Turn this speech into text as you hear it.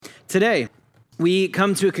Today, we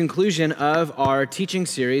come to a conclusion of our teaching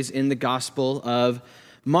series in the Gospel of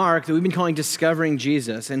Mark that we've been calling Discovering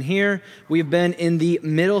Jesus. And here we've been in the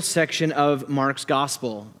middle section of Mark's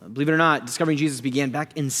Gospel. Believe it or not, Discovering Jesus began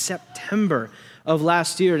back in September of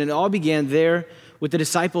last year, and it all began there with the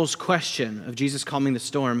disciples' question of Jesus calming the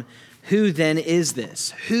storm. Who then is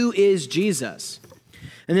this? Who is Jesus?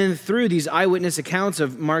 And then through these eyewitness accounts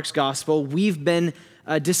of Mark's Gospel, we've been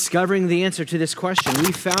discovering the answer to this question.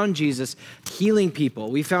 We found Jesus healing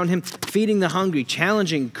people. We found him feeding the hungry,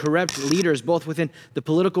 challenging corrupt leaders, both within the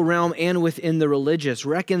political realm and within the religious,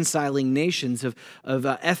 reconciling nations of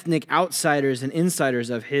ethnic outsiders and insiders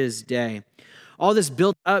of his day. All this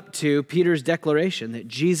built up to Peter's declaration that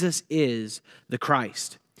Jesus is the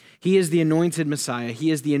Christ. He is the anointed Messiah.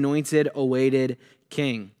 He is the anointed, awaited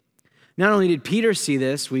King. Not only did Peter see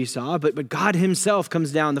this, we saw, but God himself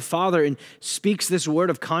comes down, the Father, and speaks this word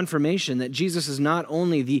of confirmation that Jesus is not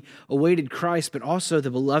only the awaited Christ, but also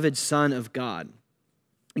the beloved Son of God.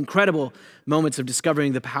 Incredible moments of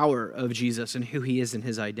discovering the power of Jesus and who he is in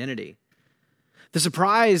his identity. The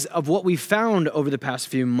surprise of what we found over the past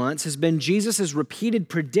few months has been Jesus' repeated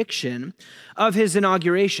prediction of his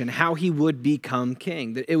inauguration, how he would become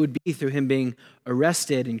king, that it would be through him being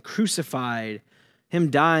arrested and crucified, him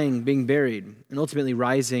dying, being buried, and ultimately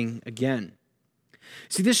rising again.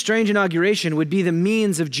 See, this strange inauguration would be the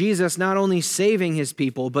means of Jesus not only saving his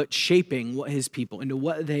people, but shaping his people into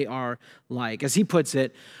what they are like. As he puts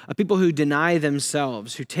it, a people who deny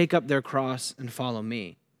themselves, who take up their cross and follow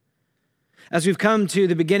me. As we've come to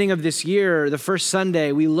the beginning of this year, the first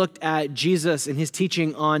Sunday, we looked at Jesus and his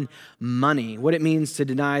teaching on money, what it means to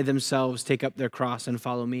deny themselves, take up their cross, and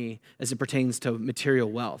follow me as it pertains to material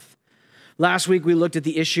wealth. Last week, we looked at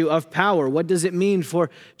the issue of power. What does it mean for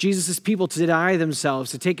Jesus' people to deny themselves,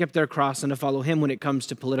 to take up their cross, and to follow him when it comes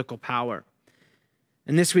to political power?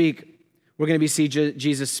 And this week, we're going to see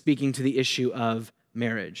Jesus speaking to the issue of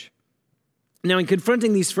marriage. Now, in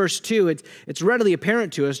confronting these first two, it's readily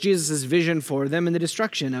apparent to us Jesus' vision for them and the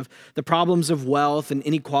destruction of the problems of wealth and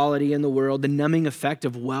inequality in the world, the numbing effect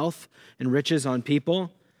of wealth and riches on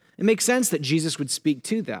people. It makes sense that Jesus would speak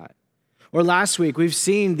to that. Or last week, we've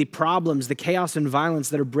seen the problems, the chaos and violence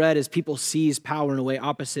that are bred as people seize power in a way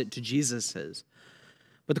opposite to Jesus's.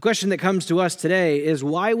 But the question that comes to us today is,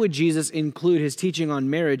 why would Jesus include his teaching on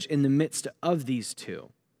marriage in the midst of these two?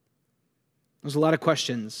 There's a lot of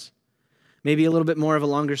questions. Maybe a little bit more of a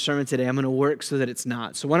longer sermon today. I'm going to work so that it's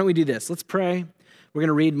not. So why don't we do this? Let's pray. We're going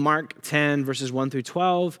to read Mark 10, verses 1 through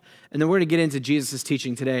 12, and then we're going to get into Jesus'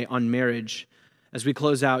 teaching today on marriage as we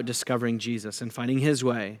close out discovering Jesus and finding his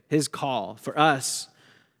way, his call for us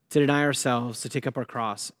to deny ourselves, to take up our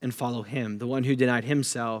cross and follow him, the one who denied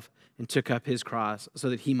himself and took up his cross so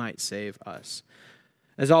that he might save us.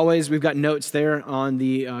 As always, we've got notes there on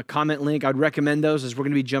the comment link. I'd recommend those as we're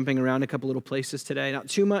going to be jumping around a couple little places today. Not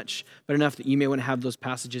too much, but enough that you may want to have those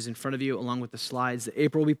passages in front of you along with the slides that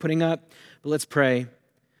April will be putting up. But let's pray,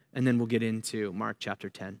 and then we'll get into Mark chapter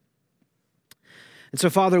 10. And so,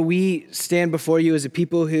 Father, we stand before you as a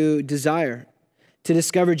people who desire to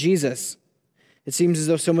discover Jesus. It seems as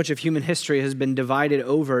though so much of human history has been divided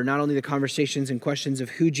over not only the conversations and questions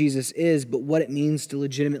of who Jesus is, but what it means to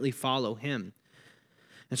legitimately follow him.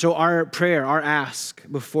 And so our prayer, our ask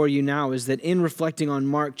before you now is that in reflecting on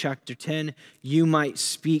Mark chapter 10, you might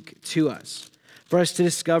speak to us, for us to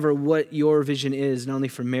discover what your vision is, not only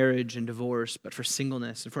for marriage and divorce, but for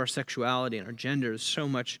singleness and for our sexuality and our gender. There's so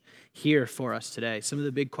much here for us today, some of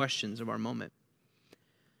the big questions of our moment.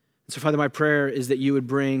 And so, Father, my prayer is that you would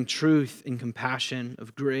bring truth and compassion,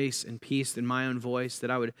 of grace and peace in my own voice,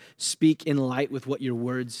 that I would speak in light with what your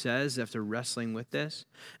word says after wrestling with this.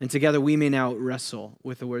 And together we may now wrestle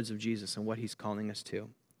with the words of Jesus and what he's calling us to.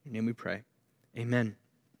 In your name we pray. Amen.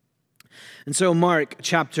 And so Mark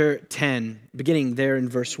chapter 10, beginning there in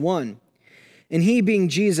verse 1. And he, being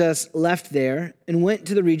Jesus, left there and went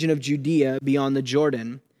to the region of Judea beyond the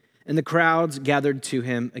Jordan, and the crowds gathered to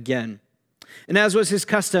him again. And as was his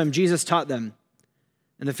custom, Jesus taught them.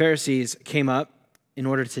 And the Pharisees came up in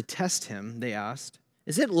order to test him. They asked,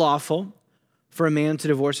 "Is it lawful for a man to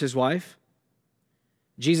divorce his wife?"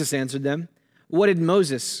 Jesus answered them, "What did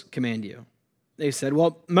Moses command you?" They said,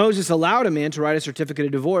 "Well, Moses allowed a man to write a certificate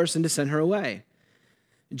of divorce and to send her away."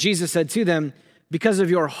 Jesus said to them, "Because of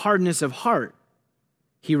your hardness of heart,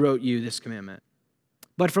 he wrote you this commandment.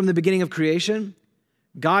 But from the beginning of creation,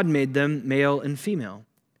 God made them male and female.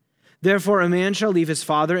 Therefore, a man shall leave his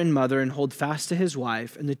father and mother and hold fast to his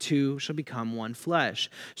wife, and the two shall become one flesh.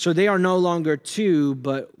 So they are no longer two,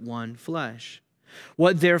 but one flesh.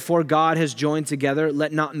 What therefore God has joined together,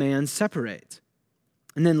 let not man separate."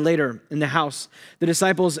 And then later in the house, the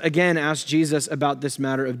disciples again asked Jesus about this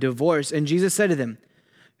matter of divorce. And Jesus said to them,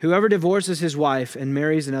 whoever divorces his wife and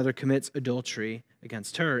marries another commits adultery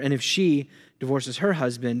against her. And if she divorces her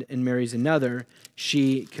husband and marries another,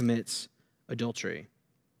 she commits adultery.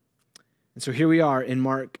 And so here we are in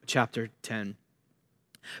Mark chapter 10.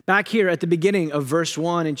 Back here at the beginning of verse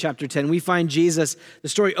 1 in chapter 10, we find Jesus. The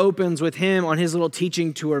story opens with him on his little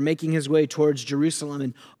teaching tour, making his way towards Jerusalem.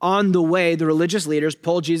 And on the way, the religious leaders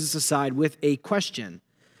pull Jesus aside with a question.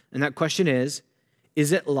 And that question is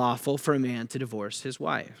it lawful for a man to divorce his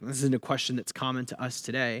wife? And this isn't a question that's common to us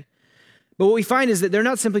today. But what we find is that they're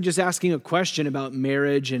not simply just asking a question about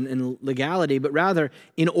marriage and legality, but rather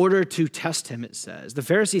in order to test him, it says. The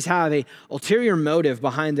Pharisees have an ulterior motive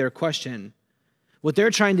behind their question. What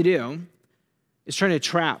they're trying to do is trying to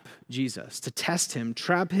trap Jesus, to test him,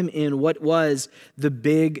 trap him in what was the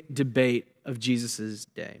big debate of Jesus'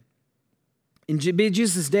 day. In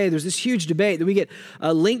Jesus' day, there's this huge debate that we get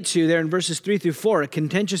linked to there in verses 3 through 4, a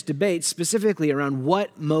contentious debate specifically around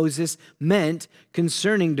what Moses meant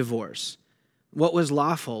concerning divorce. What was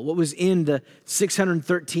lawful? What was in the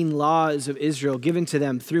 613 laws of Israel given to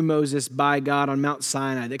them through Moses by God on Mount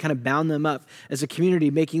Sinai that kind of bound them up as a community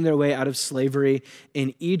making their way out of slavery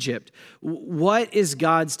in Egypt? What is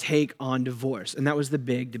God's take on divorce? And that was the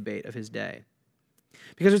big debate of his day.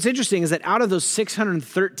 Because what's interesting is that out of those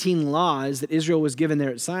 613 laws that Israel was given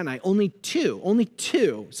there at Sinai, only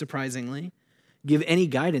two, surprisingly, give any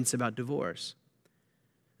guidance about divorce.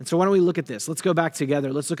 And so why don't we look at this? Let's go back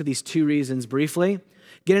together. Let's look at these two reasons briefly,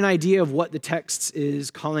 get an idea of what the text is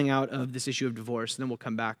calling out of this issue of divorce, and then we'll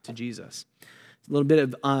come back to Jesus. A little bit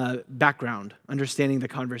of background, understanding the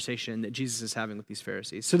conversation that Jesus is having with these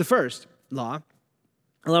Pharisees. So the first law,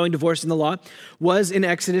 allowing divorce in the law, was in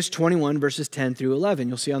Exodus 21, verses 10 through 11.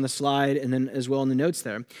 You'll see on the slide and then as well in the notes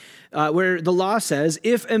there, where the law says,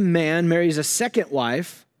 if a man marries a second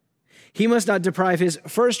wife, he must not deprive his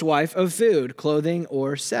first wife of food, clothing,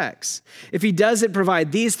 or sex. If he doesn't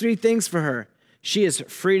provide these three things for her, she is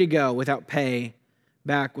free to go without pay,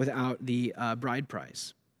 back without the bride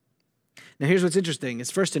price. Now here's what's interesting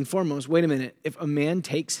is first and foremost, wait a minute, if a man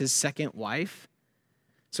takes his second wife,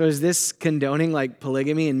 so is this condoning like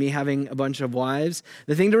polygamy and me having a bunch of wives?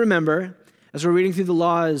 The thing to remember as we're reading through the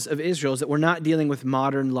laws of Israel is that we're not dealing with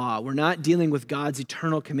modern law. We're not dealing with God's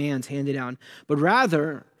eternal commands handed down, but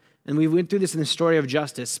rather, and we went through this in the story of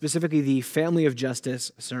justice, specifically the family of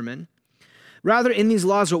justice sermon. Rather, in these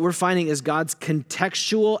laws, what we're finding is God's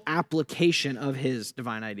contextual application of his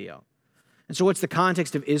divine ideal. And so what's the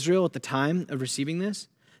context of Israel at the time of receiving this?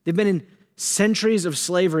 They've been in centuries of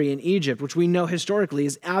slavery in Egypt, which we know historically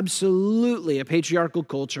is absolutely a patriarchal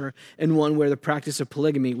culture and one where the practice of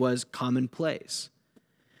polygamy was commonplace.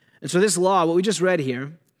 And so this law, what we just read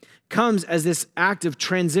here, comes as this act of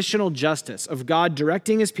transitional justice, of God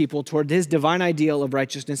directing his people toward his divine ideal of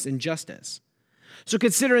righteousness and justice. So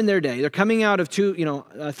consider in their day, they're coming out of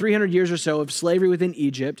 300 years or so of slavery within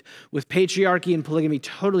Egypt, with patriarchy and polygamy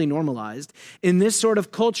totally normalized. In this sort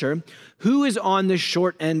of culture, who is on the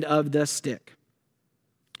short end of the stick?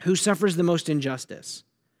 Who suffers the most injustice?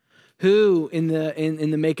 Who in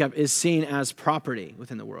the makeup is seen as property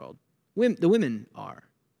within the world? The women are.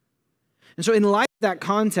 And so in light of that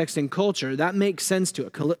context and culture, that makes sense to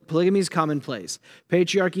it. Polygamy is commonplace.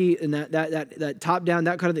 Patriarchy and that top-down,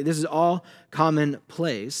 that kind of thing, this is all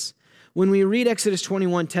commonplace. When we read Exodus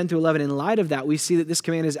 21, 10 through 11, in light of that, we see that this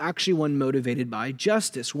command is actually one motivated by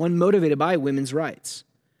justice, one motivated by women's rights,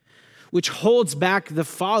 which holds back the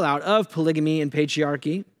fallout of polygamy and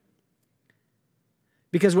patriarchy.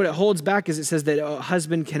 Because what it holds back is it says that a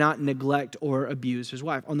husband cannot neglect or abuse his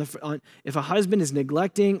wife. If a husband is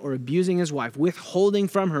neglecting or abusing his wife, withholding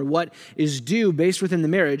from her what is due based within the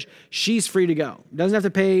marriage, she's free to go. Doesn't have to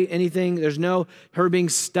pay anything. There's no her being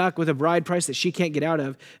stuck with a bride price that she can't get out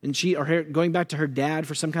of, and her going back to her dad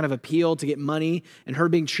for some kind of appeal to get money, and her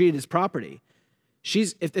being treated as property.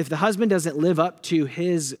 If the husband doesn't live up to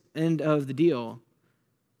his end of the deal,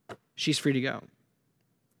 she's free to go.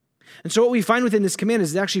 And so what we find within this command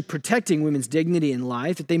is actually protecting women's dignity in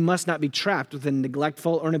life, that they must not be trapped within a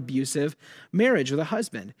neglectful or an abusive marriage with a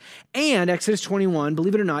husband. And Exodus 21,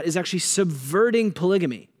 believe it or not, is actually subverting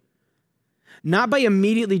polygamy. Not by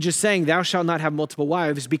immediately just saying, thou shalt not have multiple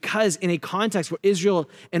wives, because in a context where Israel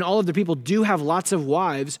and all of the people do have lots of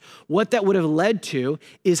wives, what that would have led to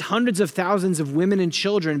is hundreds of thousands of women and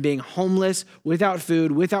children being homeless, without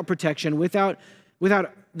food, without protection,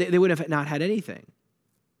 they would have not had anything.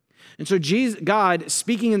 And so God,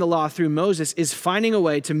 speaking in the law through Moses, is finding a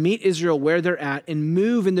way to meet Israel where they're at and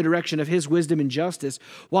move in the direction of his wisdom and justice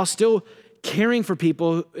while still caring for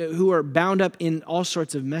people who are bound up in all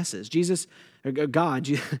sorts of messes. God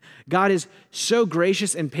is so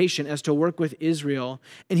gracious and patient as to work with Israel,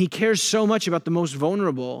 and he cares so much about the most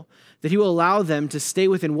vulnerable that he will allow them to stay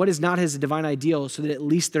within what is not his divine ideal so that at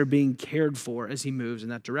least they're being cared for as he moves in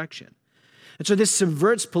that direction. And so this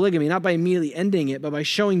subverts polygamy, not by immediately ending it, but by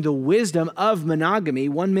showing the wisdom of monogamy,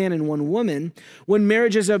 one man and one woman, when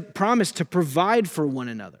marriage is a promise to provide for one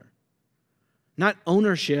another. Not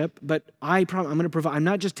ownership, but I'm going to provide. I'm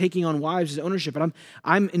not just taking on wives as ownership, but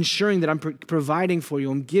I'm ensuring that I'm providing for you.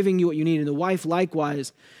 I'm giving you what you need, and the wife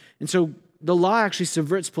likewise. And so the law actually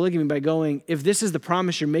subverts polygamy by going, if this is the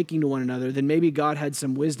promise you're making to one another, then maybe God had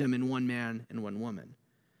some wisdom in one man and one woman.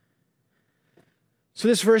 So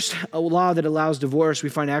this first law that allows divorce, we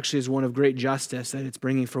find actually is one of great justice that it's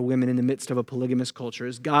bringing for women in the midst of a polygamous culture,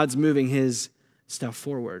 as God's moving his stuff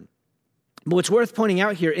forward. But what's worth pointing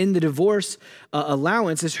out here in the divorce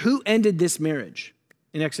allowance is who ended this marriage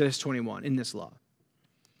in Exodus 21 in this law.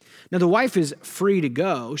 Now the wife is free to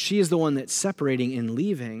go. She is the one that's separating and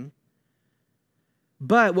leaving.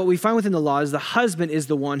 But what we find within the law is the husband is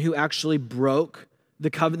the one who actually broke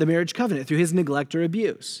the marriage covenant through his neglect or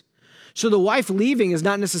abuse. So the wife leaving is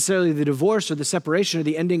not necessarily the divorce or the separation or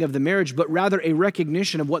the ending of the marriage, but rather a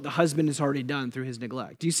recognition of what the husband has already done through his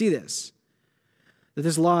neglect. Do you see this? That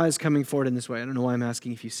this law is coming forward in this way. I don't know why I'm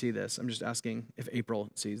asking if you see this. I'm just asking if April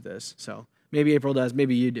sees this. So maybe April does,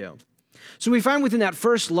 maybe you do. So we find within that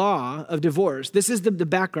first law of divorce, this is the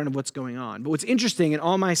background of what's going on. But what's interesting in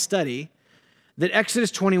all my study, that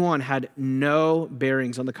Exodus 21 had no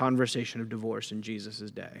bearings on the conversation of divorce in Jesus'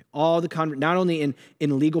 day. Not only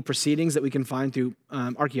in legal proceedings that we can find through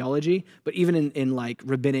archaeology, but even in like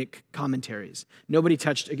rabbinic commentaries. Nobody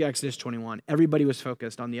touched Exodus 21. Everybody was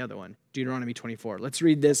focused on the other one, Deuteronomy 24. Let's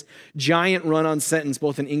read this giant run-on sentence,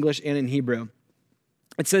 both in English and in Hebrew.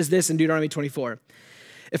 It says this in Deuteronomy 24.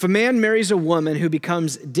 If a man marries a woman who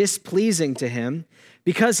becomes displeasing to him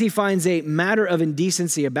because he finds a matter of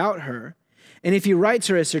indecency about her, and if he writes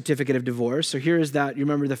her a certificate of divorce, so here is that, you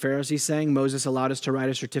remember the Pharisees saying Moses allowed us to write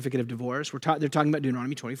a certificate of divorce? They're talking about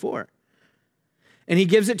Deuteronomy 24. And he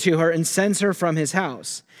gives it to her and sends her from his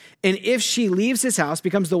house. And if she leaves his house,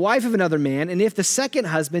 becomes the wife of another man, and if the second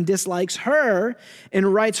husband dislikes her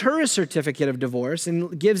and writes her a certificate of divorce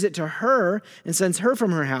and gives it to her and sends her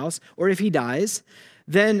from her house, or if he dies,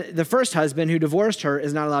 then the first husband who divorced her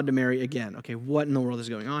is not allowed to marry again. Okay, what in the world is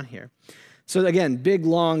going on here? So again, big,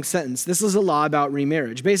 long sentence. This is a law about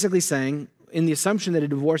remarriage, basically saying, in the assumption that a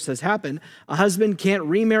divorce has happened, a husband can't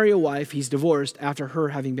remarry a wife he's divorced after her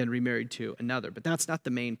having been remarried to another. But that's not the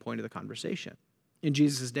main point of the conversation, in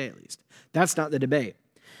Jesus' day at least. That's not the debate.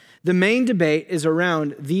 The main debate is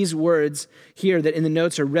around these words here that in the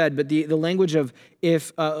notes are read, but the language of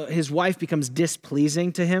if his wife becomes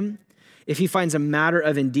displeasing to him, if he finds a matter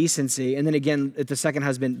of indecency, and then again, if the second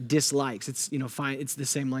husband dislikes, it's fine. It's the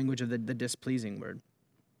same language of the displeasing word.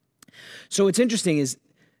 So what's interesting is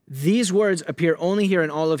these words appear only here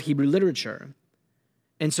in all of Hebrew literature.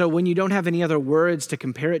 And so when you don't have any other words to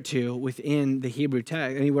compare it to within the Hebrew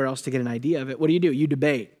text, anywhere else to get an idea of it, what do? You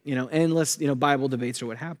debate, endless, Bible debates are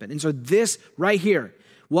what happened. And so this right here,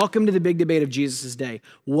 welcome to the big debate of Jesus' day.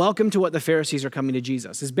 Welcome to what the Pharisees are coming to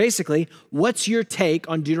Jesus. Is basically, what's your take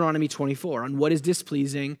on Deuteronomy 24, on what is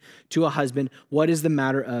displeasing to a husband? What is the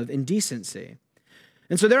matter of indecency?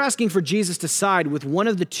 And so they're asking for Jesus to side with one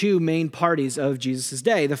of the two main parties of Jesus'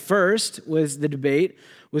 day. The first was the debate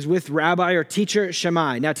was with Rabbi or teacher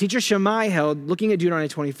Shammai. Now, teacher Shammai held, looking at Deuteronomy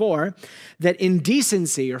 24, that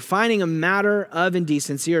indecency or finding a matter of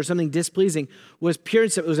indecency or something displeasing was pure.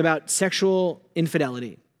 It was about sexual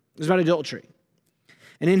infidelity. It was about adultery.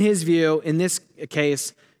 And in his view, in this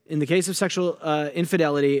case, in the case of sexual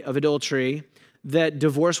infidelity of adultery, that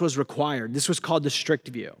divorce was required. This was called the strict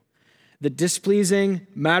view. The displeasing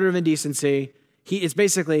matter of indecency, it's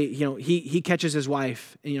basically, he catches his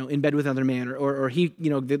wife, in bed with another man, or he,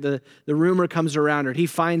 the rumor comes around, or he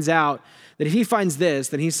finds out that if he finds this,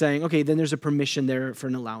 then he's saying, okay, then there's a permission there for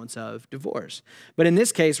an allowance of divorce. But in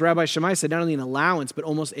this case, Rabbi Shammai said not only an allowance, but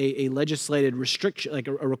almost a legislated restriction, like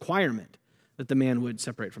a requirement that the man would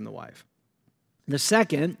separate from the wife. The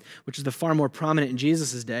second, which is the far more prominent in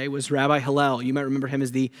Jesus' day, was Rabbi Hillel. You might remember him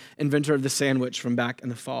as the inventor of the sandwich from back in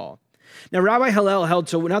the fall. Now, Rabbi Hillel held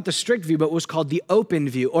to not the strict view, but what was called the open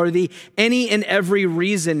view, or the any and every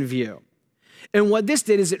reason view. And what this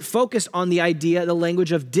did is it focused on the idea, the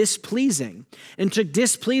language of displeasing, and took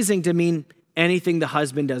displeasing to mean anything the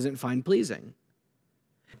husband doesn't find pleasing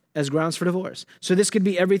as grounds for divorce. So this could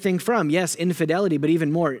be everything from, yes, infidelity, but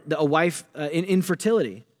even more, a wife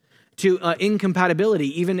infertility, to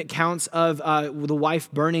incompatibility, even accounts of the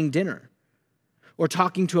wife burning dinner or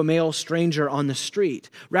talking to a male stranger on the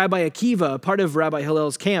street. Rabbi Akiva, part of Rabbi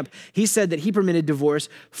Hillel's camp, he said that he permitted divorce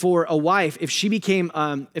for a wife if she became,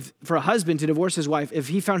 for a husband to divorce his wife if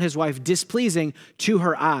he found his wife displeasing to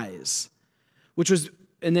her eyes, which was,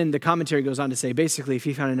 and then the commentary goes on to say, basically, if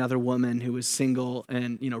he found another woman who was single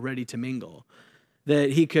and, ready to mingle,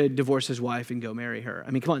 that he could divorce his wife and go marry her.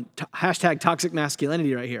 I mean, come on, hashtag toxic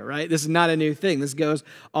masculinity right here, right? This is not a new thing. This goes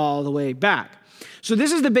all the way back. So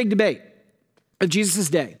this is the big debate of Jesus'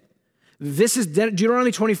 day. This is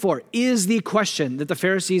Deuteronomy 24 is the question that the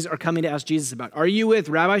Pharisees are coming to ask Jesus about. Are you with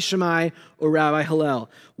Rabbi Shammai or Rabbi Hillel?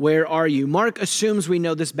 Where are you? Mark assumes we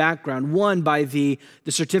know this background, one, by the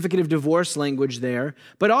certificate of divorce language there,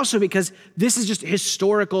 but also because this is just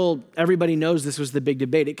historical. Everybody knows this was the big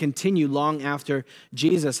debate. It continued long after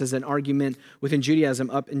Jesus as an argument within Judaism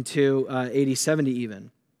up into AD 70 even.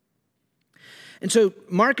 And so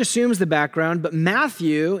Mark assumes the background, but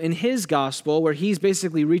Matthew, in his gospel, where he's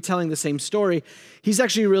basically retelling the same story, he's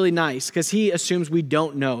actually really nice because he assumes we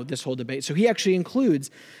don't know this whole debate. So he actually includes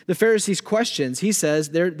the Pharisees' questions. He says,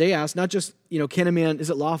 they ask not just, is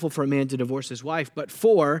it lawful for a man to divorce his wife, but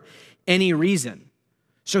for any reason.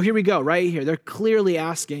 So here we go, right here. They're clearly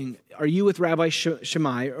asking, are you with Rabbi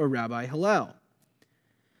Shammai or Rabbi Hillel?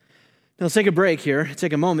 Now let's take a break here,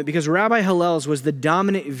 take a moment, because Rabbi Hillel's was the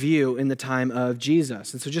dominant view in the time of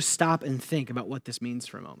Jesus. And so just stop and think about what this means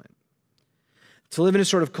for a moment. To live in a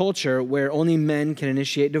sort of culture where only men can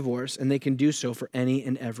initiate divorce, and they can do so for any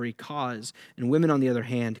and every cause, and women, on the other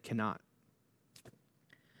hand, cannot.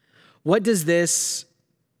 What does this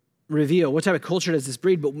reveal? What type of culture does this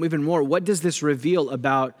breed? But even more, what does this reveal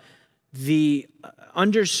about the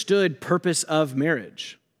understood purpose of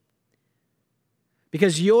marriage?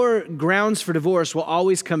 Because your grounds for divorce will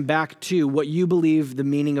always come back to what you believe the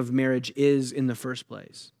meaning of marriage is in the first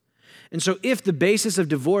place. And so if the basis of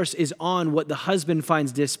divorce is on what the husband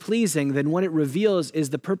finds displeasing, then what it reveals is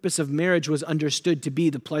the purpose of marriage was understood to be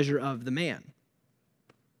the pleasure of the man.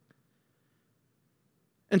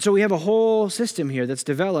 And so we have a whole system here that's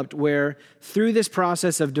developed where through this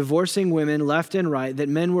process of divorcing women left and right, that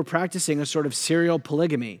men were practicing a sort of serial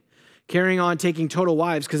polygamy, carrying on taking total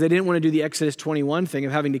wives because they didn't want to do the Exodus 21 thing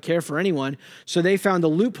of having to care for anyone. So they found the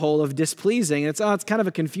loophole of displeasing. It's kind of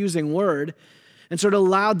a confusing word. And so it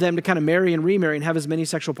allowed them to kind of marry and remarry and have as many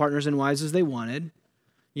sexual partners and wives as they wanted,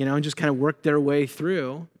 and just kind of work their way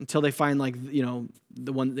through until they find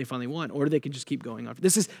the one that they finally want, or they could just keep going on.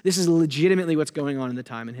 This is legitimately what's going on in the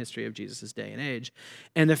time and history of Jesus' day and age.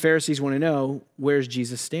 And the Pharisees want to know, where's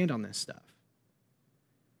Jesus stand on this stuff?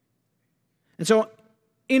 And so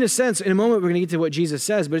in a sense, in a moment, we're going to get to what Jesus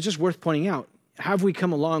says, but it's just worth pointing out. Have we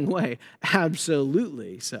come a long way?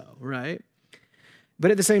 Absolutely so, right?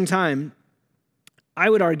 But at the same time, I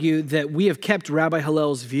would argue that we have kept Rabbi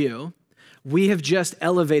Hillel's view. We have just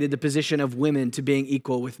elevated the position of women to being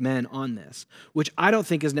equal with men on this, which I don't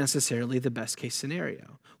think is necessarily the best case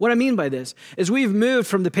scenario. What I mean by this is we've moved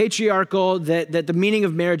from the patriarchal, that the meaning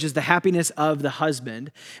of marriage is the happiness of the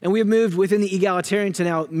husband, and we've moved within the egalitarian to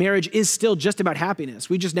now marriage is still just about happiness.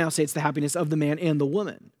 We just now say it's the happiness of the man and the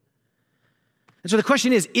woman. And so the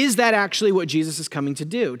question is that actually what Jesus is coming to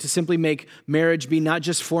do? To simply make marriage be not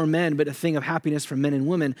just for men, but a thing of happiness for men and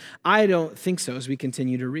women? I don't think so as we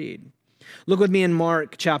continue to read. Look with me in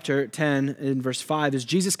Mark chapter 10 in verse 5 as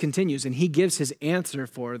Jesus continues and he gives his answer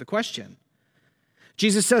for the question.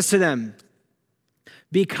 Jesus says to them,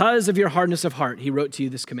 because of your hardness of heart, he wrote to you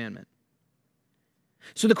this commandment.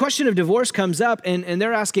 So the question of divorce comes up and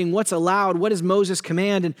they're asking what's allowed, what does Moses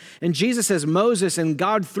command? And Jesus says Moses and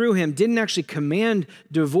God through him didn't actually command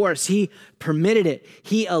divorce. He permitted it.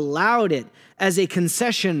 He allowed it as a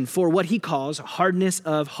concession for what he calls hardness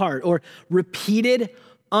of heart or repeated,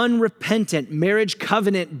 unrepentant marriage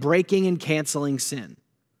covenant breaking and canceling sin.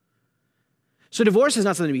 So divorce is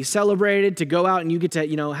not something to be celebrated, to go out and you get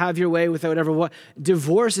to, have your way with whatever. What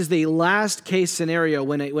divorce is the last case scenario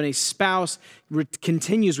when a spouse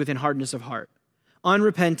continues within hardness of heart.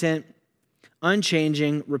 Unrepentant,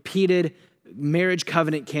 unchanging, repeated marriage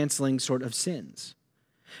covenant canceling sort of sins.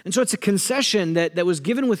 And so it's a concession that was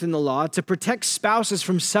given within the law to protect spouses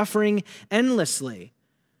from suffering endlessly.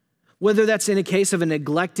 Whether that's in a case of a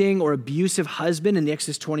neglecting or abusive husband in the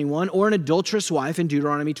Exodus 21 or an adulterous wife in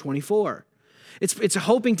Deuteronomy 24. It's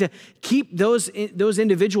hoping to keep those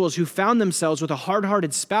individuals who found themselves with a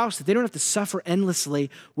hard-hearted spouse that they don't have to suffer endlessly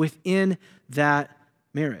within that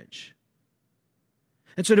marriage.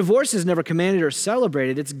 And so divorce is never commanded or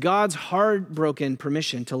celebrated. It's God's heartbroken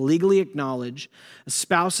permission to legally acknowledge a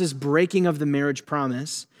spouse's breaking of the marriage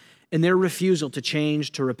promise and their refusal to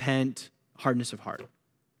change, to repent, hardness of heart.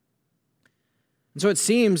 And so it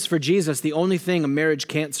seems for Jesus, the only thing a marriage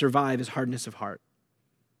can't survive is hardness of heart.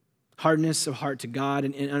 Hardness of heart to God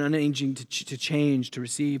and unaging to change, to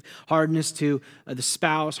receive. Hardness to the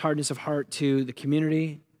spouse, hardness of heart to the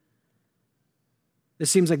community. This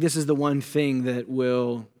seems like this is the one thing that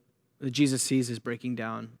Jesus sees as breaking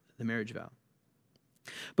down the marriage vow.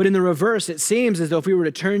 But in the reverse, it seems as though if we were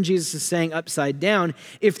to turn Jesus' saying upside down,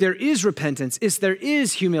 if there is repentance, if there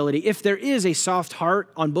is humility, if there is a soft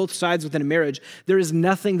heart on both sides within a marriage, there is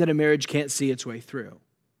nothing that a marriage can't see its way through.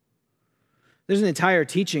 There's an entire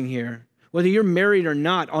teaching here, whether you're married or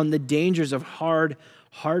not, on the dangers of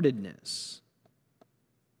hard-heartedness.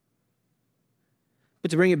 But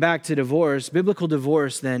to bring it back to divorce, biblical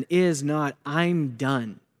divorce then is not, I'm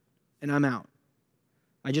done and I'm out.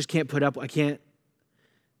 I just can't put up,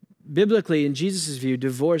 Biblically, in Jesus' view,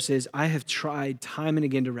 divorce is, I have tried time and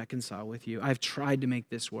again to reconcile with you. I've tried to make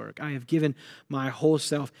this work. I have given my whole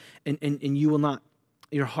self, and you will not.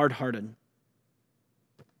 You're hard-hearted.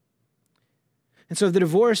 And so if the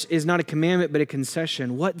divorce is not a commandment but a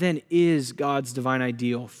concession, what then is God's divine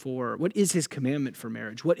ideal what is his commandment for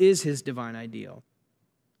marriage? What is his divine ideal?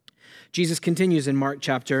 Jesus continues in Mark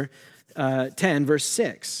chapter 10, verse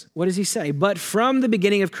 6. What does he say? But from the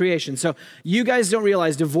beginning of creation. So you guys don't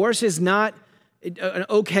realize divorce is not an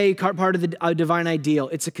okay part of the divine ideal.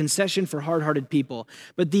 It's a concession for hard-hearted people.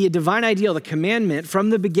 But the divine ideal, the commandment, from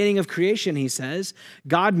the beginning of creation, he says,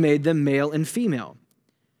 God made them male and female.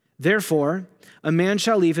 Therefore, a man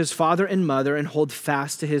shall leave his father and mother and hold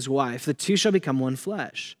fast to his wife. The two shall become one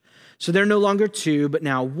flesh. So they're no longer two, but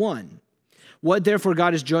now one. What therefore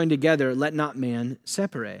God has joined together, let not man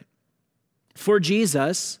separate. For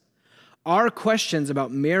Jesus, our questions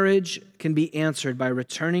about marriage can be answered by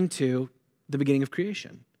returning to the beginning of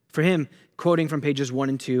creation. For him, quoting from pages 1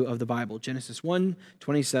 and 2 of the Bible, Genesis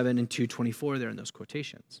 1:27 and 2:24 there in those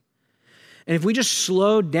quotations. And if we just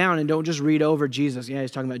slow down and don't just read over Jesus,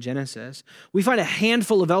 he's talking about Genesis, we find a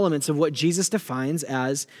handful of elements of what Jesus defines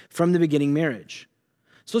as from the beginning marriage.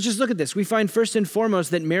 So let's just look at this. We find first and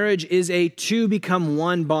foremost that marriage is a two become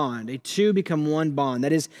one bond,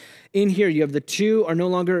 That is, in here you have the two are no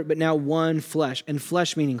longer, but now one flesh, and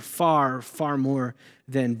flesh meaning far, far more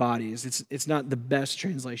than bodies. It's not the best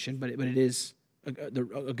translation, but it is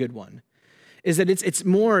a good one. Is that it's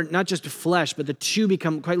more not just flesh, but the two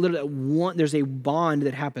become quite literally one. There's a bond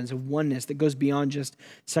that happens, a oneness that goes beyond just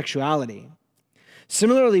sexuality.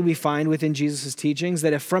 Similarly, we find within Jesus' teachings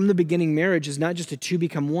that if from the beginning marriage is not just a two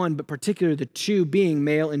become one, but particularly the two being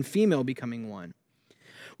male and female becoming one.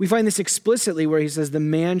 We find this explicitly where he says the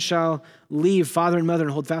man shall leave father and mother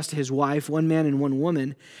and hold fast to his wife, one man and one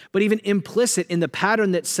woman, but even implicit in the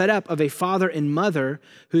pattern that's set up of a father and mother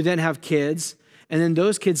who then have kids, and then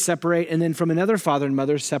those kids separate, and then from another father and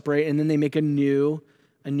mother separate, and then they make a new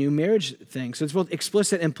marriage thing. So it's both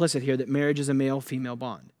explicit and implicit here that marriage is a male-female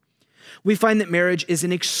bond. We find that marriage is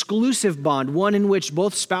an exclusive bond, one in which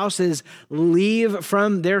both spouses leave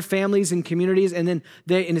from their families and communities, and then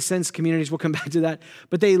they, in a sense, communities, we'll come back to that,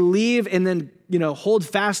 but they leave and then, hold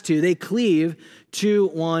fast to, they cleave to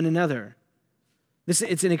one another. It's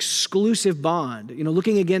an exclusive bond.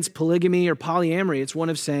 Looking against polygamy or polyamory, it's one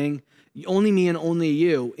of saying, only me and only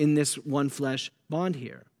you in this one flesh bond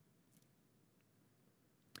here.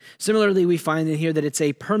 Similarly, we find in here that it's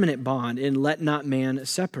a permanent bond in let not man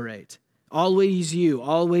separate. Always you,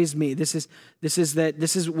 always me. This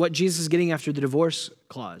is what Jesus is getting after the divorce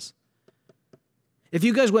clause. If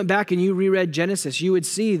you guys went back and you reread Genesis, you would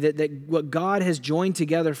see that what God has joined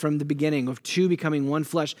together from the beginning of two becoming one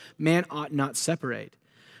flesh, man ought not separate.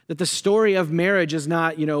 That the story of marriage is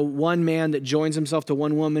not, one man that joins himself to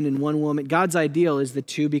one woman and one woman. God's ideal is the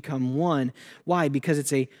two become one. Why? Because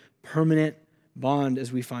it's a permanent bond,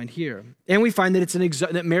 as we find here. And we find that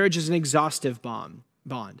that marriage is an exhaustive bond.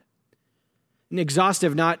 An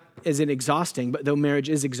exhaustive, not as in exhausting, but though marriage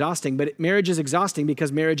is exhausting, but marriage is exhausting because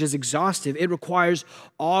marriage is exhaustive. It requires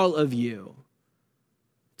all of you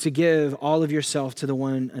to give all of yourself to the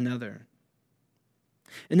one another.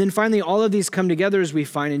 And then finally, all of these come together as we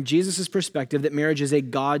find in Jesus' perspective that marriage is a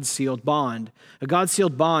God-sealed bond. A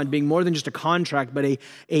God-sealed bond being more than just a contract, but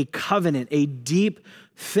a covenant, a deep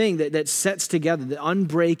thing that sets together the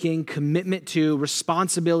unbreaking commitment to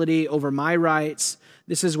responsibility over my rights.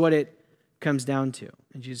 This is what it comes down to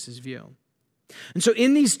in Jesus' view. And so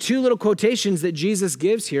in these two little quotations that Jesus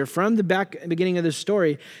gives here from the beginning of the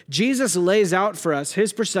story, Jesus lays out for us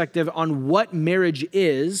his perspective on what marriage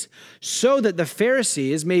is so that the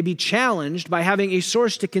Pharisees may be challenged by having a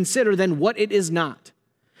source to consider then what it is not.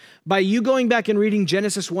 By you going back and reading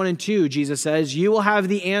Genesis 1 and 2, Jesus says, you will have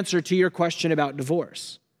the answer to your question about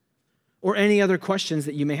divorce. or any other questions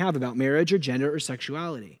that you may have about marriage or gender or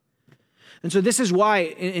sexuality. And so this is why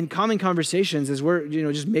in common conversations, as we're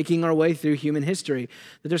just making our way through human history,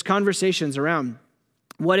 that there's conversations around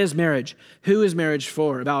what is marriage, who is marriage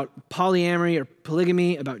for, about polyamory or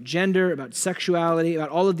polygamy, about gender, about sexuality, about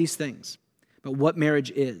all of these things, about what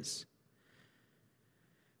marriage is.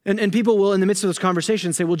 And people will, in the midst of those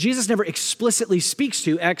conversations, say, well, Jesus never explicitly speaks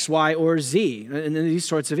to X, Y, or Z, and these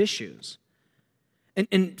sorts of issues.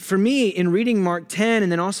 And for me, in reading Mark 10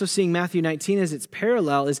 and then also seeing Matthew 19 as its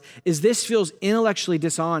parallel, is this feels intellectually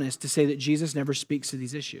dishonest to say that Jesus never speaks to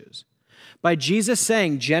these issues. By Jesus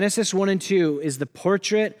saying Genesis 1 and 2 is the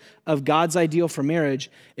portrait of God's ideal for marriage,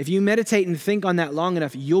 if you meditate and think on that long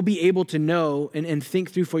enough, you'll be able to know and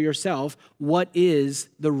think through for yourself what is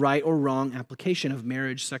the right or wrong application of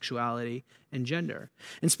marriage, sexuality, and gender.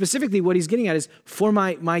 And specifically what he's getting at is for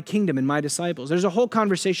my kingdom and my disciples. There's a whole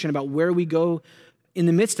conversation about where we go in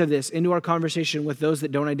the midst of this into our conversation with those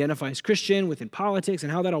that don't identify as Christian, within politics,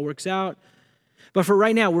 and how that all works out. But for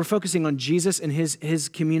right now, we're focusing on Jesus and his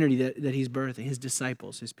community that he's birthing, his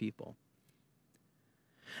disciples, his people.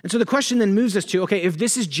 And so the question then moves us to, okay, if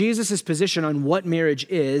this is Jesus' position on what marriage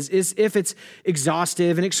is if it's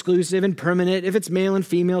exhaustive and exclusive and permanent, if it's male and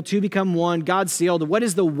female, two become one, God sealed, what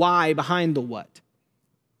is the why behind the what?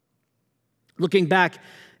 Looking back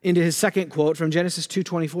into his second quote from Genesis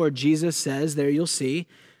 2:24, Jesus says, there you'll see,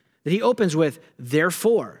 that he opens with,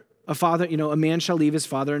 therefore, a man shall leave his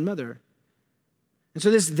father and mother. And so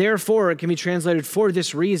this therefore, it can be translated for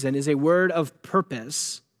this reason, is a word of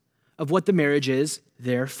purpose of what the marriage is,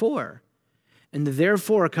 therefore. And the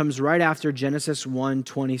therefore comes right after Genesis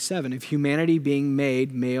 1:27, of humanity being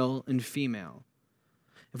made male and female.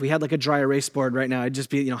 If we had like a dry erase board right now, I'd just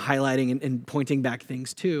be highlighting and pointing back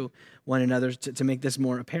things to one another to make this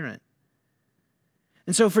more apparent.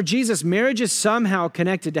 And so for Jesus, marriage is somehow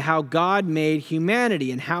connected to how God made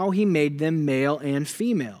humanity and how he made them male and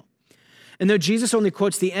female. And though Jesus only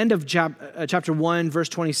quotes the end of chapter 1, verse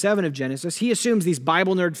 27 of Genesis, he assumes these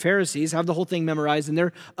Bible nerd Pharisees have the whole thing memorized and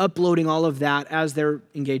they're uploading all of that as they're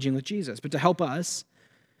engaging with Jesus. But to help us,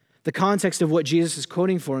 the context of what Jesus is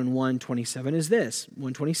quoting for in 1:27 is this,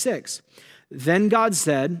 1:26. Then God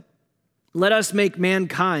said, let us make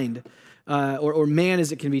mankind, or man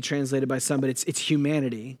as it can be translated by some, but it's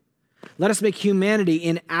humanity. Let us make humanity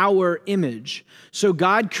in our image. So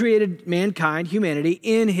God created mankind, humanity,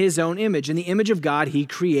 in his own image. In the image of God, he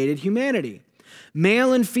created humanity.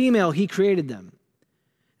 Male and female, he created them.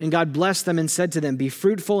 And God blessed them and said to them, be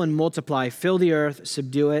fruitful and multiply, fill the earth,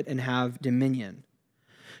 subdue it, and have dominion.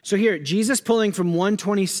 So here, Jesus pulling from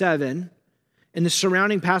 1:27 in the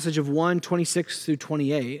surrounding passage of 1:26 through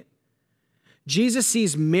 28, Jesus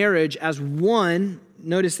sees marriage as one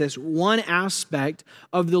aspect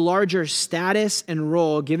of the larger status and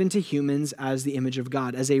role given to humans as the image of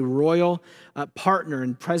God, as a royal partner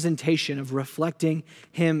and presentation of reflecting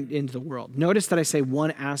him into the world. Notice that I say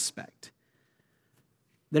one aspect,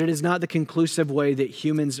 that it is not the conclusive way that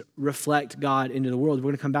humans reflect God into the world. We're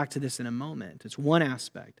going to come back to this in a moment. It's one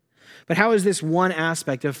aspect. But how is this one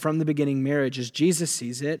aspect of from the beginning marriage, as Jesus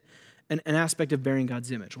sees it, an aspect of bearing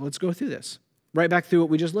God's image? Well, let's go through this. Right back through what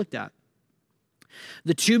we just looked at.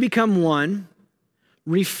 The two become one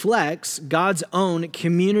reflects God's own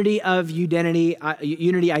community of unity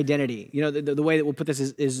identity. The way that we'll put this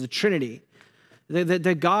is the Trinity.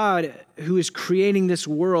 The God who is creating this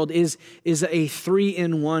world is a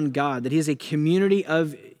three-in-one God, that he is a community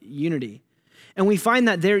of unity. And we find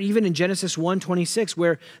that there even in Genesis 1:26,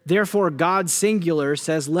 where therefore God singular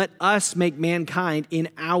says, let us make mankind in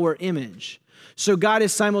our image. So God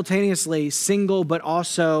is simultaneously single, but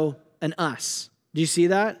also an us. Do you see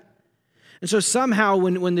that? And so somehow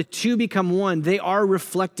when the two become one, they are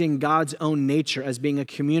reflecting God's own nature as being a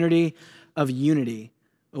community of unity,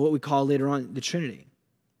 or what we call later on the Trinity.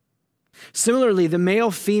 Similarly, the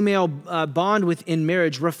male-female bond within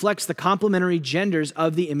marriage reflects the complementary genders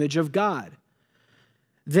of the image of God.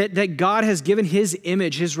 That God has given his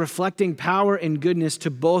image, his reflecting power and goodness to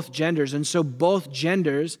both genders. And so both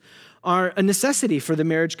genders are a necessity for the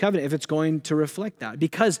marriage covenant if it's going to reflect that,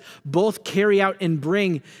 because both carry out and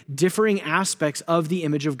bring differing aspects of the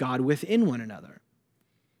image of God within one another.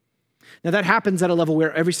 Now that happens at a level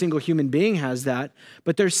where every single human being has that,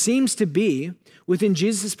 but there seems to be, within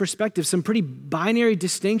Jesus' perspective, some pretty binary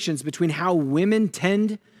distinctions between how women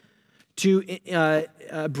tend to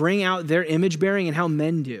bring out their image bearing and how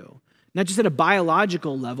men do. Not just at a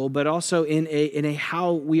biological level, but also in a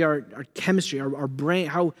how we are, our chemistry, our brain,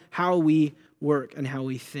 how we work and how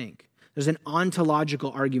we think. There's an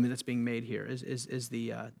ontological argument that's being made here, is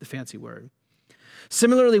the fancy word.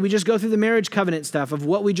 Similarly, we just go through the marriage covenant stuff of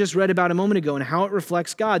what we just read about a moment ago and how it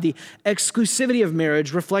reflects God. The exclusivity of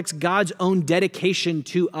marriage reflects God's own dedication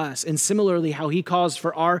to us, and similarly, how he calls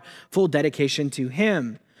for our full dedication to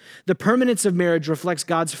him. The permanence of marriage reflects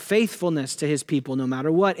God's faithfulness to his people no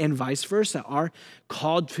matter what, and vice versa, our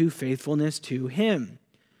called to faithfulness to him.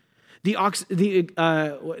 The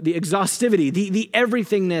exhaustivity, the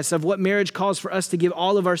everythingness of what marriage calls for us to give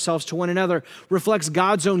all of ourselves to one another reflects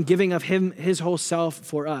God's own giving of him, his whole self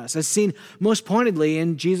for us, as seen most pointedly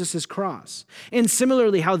in Jesus' cross. And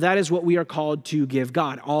similarly, how that is what we are called to give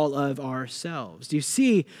God, all of ourselves. Do you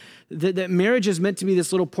see that marriage is meant to be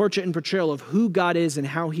this little portrait and portrayal of who God is and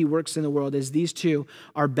how he works in the world, as these two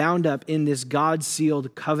are bound up in this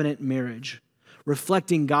God-sealed covenant marriage,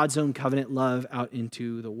 reflecting God's own covenant love out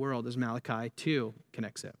into the world, as Malachi 2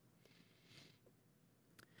 connects it.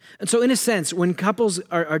 And so in a sense, when couples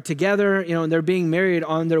are together, and they're being married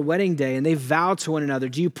on their wedding day and they vow to one another,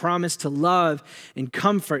 do you promise to love and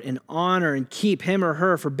comfort and honor and keep him or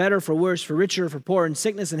her for better, for worse, for richer, for poor, in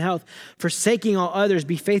sickness and health, forsaking all others,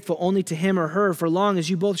 be faithful only to him or her for long as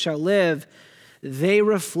you both shall live? They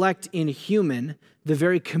reflect in human the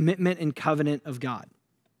very commitment and covenant of God.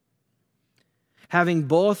 Having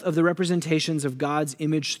both of the representations of God's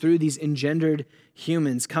image through these engendered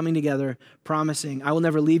humans coming together, promising, I will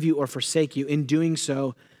never leave you or forsake you. In doing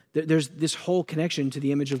so, there's this whole connection to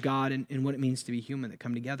the image of God and what it means to be human that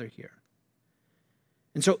come together here.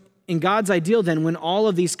 And so in God's ideal then, when all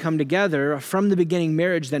of these come together, from the beginning,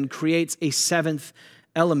 marriage then creates a seventh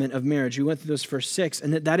element of marriage. We went through those first six,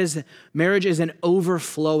 and that is marriage is an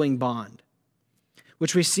overflowing bond,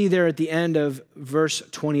 which we see there at the end of verse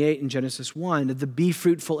 28 in Genesis 1, the be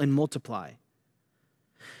fruitful and multiply.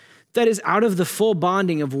 That is, out of the full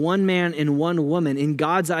bonding of one man and one woman in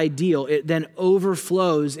God's ideal, it then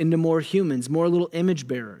overflows into more humans, more little image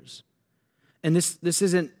bearers. And this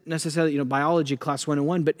isn't necessarily biology class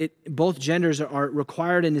 101, but both genders are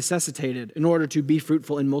required and necessitated in order to be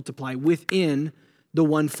fruitful and multiply within the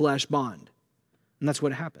one flesh bond. And that's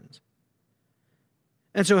what happens.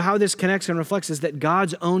 And so how this connects and reflects is that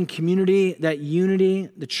God's own community, that unity,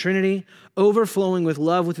 the Trinity, overflowing with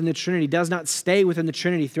love within the Trinity, does not stay within the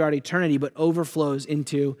Trinity throughout eternity, but overflows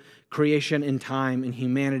into creation and time and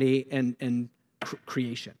humanity and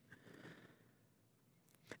creation.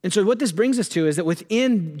 And so what this brings us to is that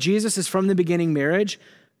within Jesus' from the beginning marriage,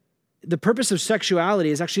 the purpose of sexuality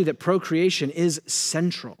is actually that procreation is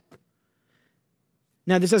central.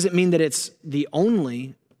 Now, this doesn't mean that it's the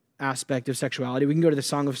only aspect of sexuality. We can go to the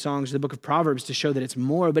Song of Songs, the book of Proverbs, to show that it's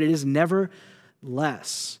more, but it is never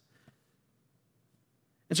less.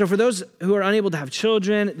 And so for those who are unable to have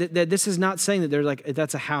children, that this is not saying that they're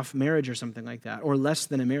that's a half marriage or something like that, or less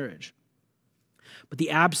than a marriage. But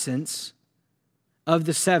the absence of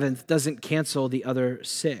the seventh doesn't cancel the other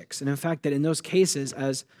six. And in fact, that in those cases,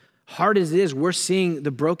 as hard as it is, we're seeing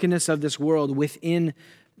the brokenness of this world within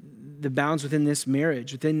the bounds within this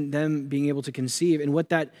marriage, within them being able to conceive. And what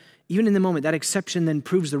that, even in the moment, that exception then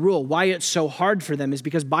proves the rule. Why it's so hard for them is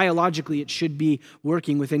because biologically it should be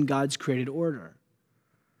working within God's created order.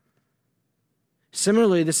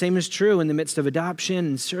 Similarly, the same is true in the midst of adoption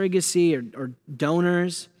and surrogacy or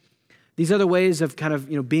donors. These other ways of kind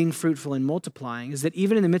of being fruitful and multiplying, is that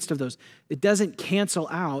even in the midst of those, it doesn't cancel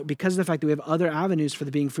out, because of the fact that we have other avenues for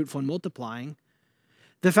the being fruitful and multiplying,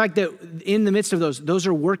 the fact that in the midst of those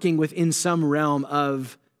are working within some realm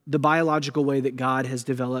of the biological way that God has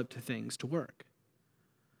developed things to work.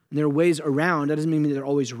 And there are ways around. That doesn't mean that they're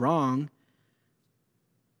always wrong,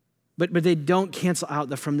 but they don't cancel out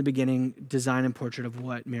the from the beginning design and portrait of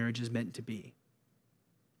what marriage is meant to be.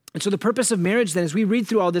 And so the purpose of marriage then, as we read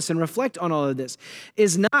through all this and reflect on all of this,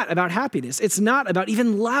 is not about happiness. It's not about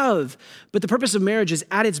even love. But the purpose of marriage is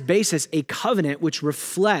at its basis a covenant which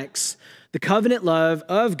reflects the covenant love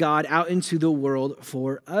of God out into the world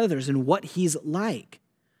for others and what he's like.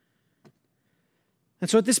 And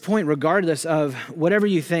so at this point, regardless of whatever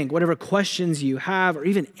you think, whatever questions you have, or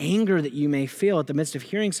even anger that you may feel at the midst of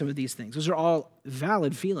hearing some of these things, those are all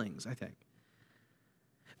valid feelings, I think.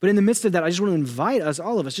 But in the midst of that, I just want to invite us,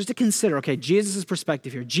 all of us, just to consider, okay, Jesus'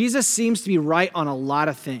 perspective here. Jesus seems to be right on a lot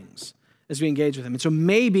of things as we engage with him. And so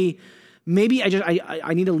maybe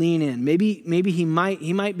I need to lean in. Maybe he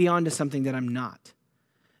might be onto something that I'm not.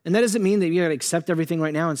 And that doesn't mean that you got to accept everything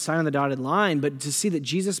right now and sign on the dotted line, but to see that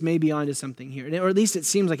Jesus may be onto something here, or at least it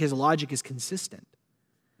seems like his logic is consistent.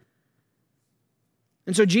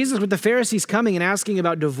 And so Jesus, with the Pharisees coming and asking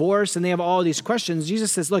about divorce, and they have all these questions,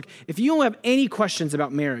 Jesus says, look, if you don't have any questions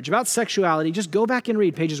about marriage, about sexuality, just go back and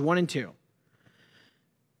read pages 1 and 2.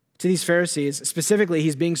 to these Pharisees. Specifically,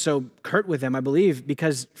 he's being so curt with them, I believe,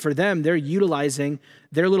 because for them, they're utilizing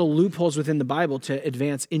their little loopholes within the Bible to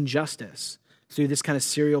advance injustice through this kind of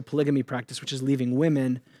serial polygamy practice, which is leaving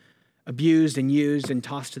women abused and used and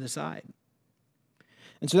tossed to the side.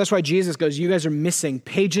 And so that's why Jesus goes, you guys are missing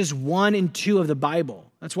pages 1 and 2 of the Bible.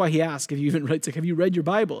 That's why he asked, have you read your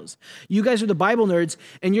Bibles? You guys are the Bible nerds,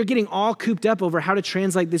 and you're getting all cooped up over how to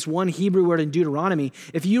translate this one Hebrew word in Deuteronomy.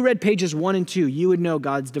 If you read pages 1 and 2, you would know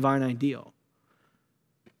God's divine ideal.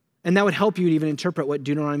 And that would help you to even interpret what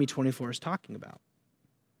Deuteronomy 24 is talking about.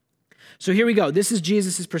 So here we go. This is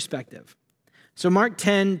Jesus' perspective. So Mark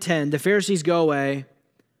 10:10, the Pharisees go away.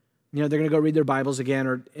 They're going to go read their Bibles again,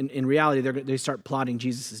 or in reality, they start plotting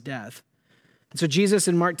Jesus' death. And so Jesus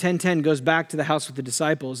in Mark 10:10 goes back to the house with the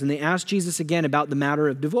disciples, and they ask Jesus again about the matter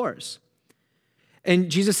of divorce. And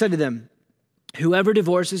Jesus said to them, whoever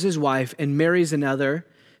divorces his wife and marries another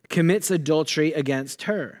commits adultery against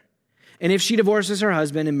her. And if she divorces her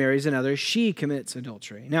husband and marries another, she commits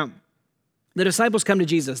adultery. Now, the disciples come to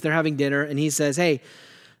Jesus. They're having dinner, and he says, hey,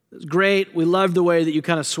 it's great. We loved the way that you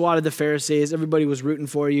kind of swatted the Pharisees. Everybody was rooting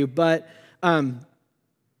for you, but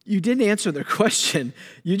you didn't answer their question.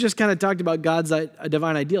 You just kind of talked about God's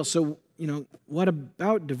divine ideal. So, what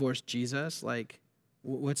about divorce, Jesus? Like,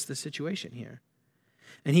 what's the situation here?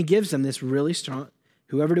 And he gives them this really strong,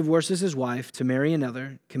 whoever divorces his wife to marry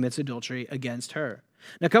another commits adultery against her.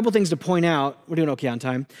 Now, a couple things to point out, we're doing okay on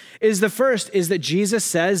time, is the first is that Jesus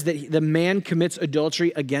says that the man commits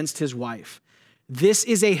adultery against his wife. This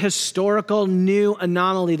is a historical new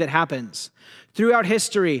anomaly that happens. Throughout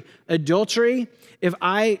history, adultery,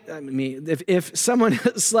 if someone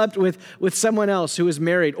slept with someone else who was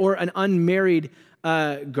married, or an unmarried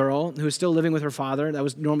girl who was still living with her father, that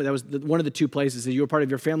was one of the two places, that you were part of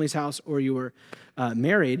your family's house or you were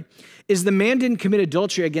married, is the man didn't commit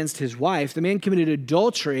adultery against his wife. The man committed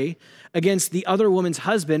adultery against the other woman's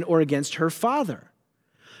husband or against her father.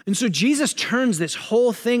 And so Jesus turns this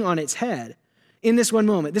whole thing on its head. In this one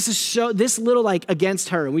moment, this little against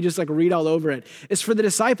her, and we just read all over it. It's for the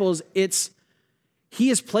disciples, he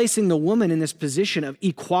is placing the woman in this position of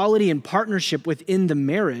equality and partnership within the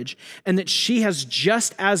marriage, and that she has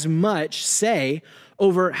just as much say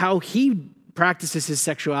over how he practices his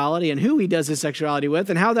sexuality and who he does his sexuality with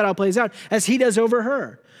and how that all plays out as he does over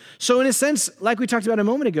her. So in a sense, like we talked about a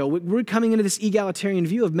moment ago, we're coming into this egalitarian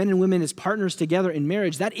view of men and women as partners together in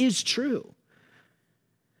marriage. That is true.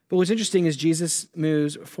 But what's interesting is Jesus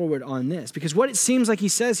moves forward on this, because what it seems like he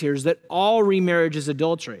says here is that all remarriage is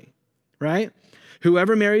adultery, right?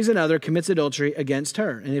 Whoever marries another commits adultery against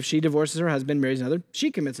her. And if she divorces her husband, marries another,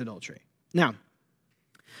 she commits adultery. Now,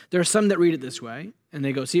 there are some that read it this way, and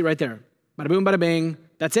they go, see right there, bada boom, bada bing,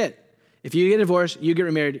 that's it. If you get divorced, you get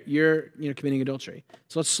remarried, you're committing adultery.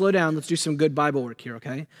 So let's slow down. Let's do some good Bible work here,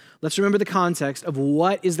 okay? Let's remember the context of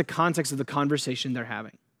what is the context of the conversation they're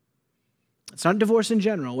having. It's not divorce in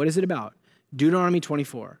general. What is it about? Deuteronomy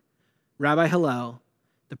 24. Rabbi Hillel,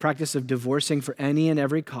 the practice of divorcing for any and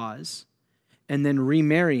every cause, and then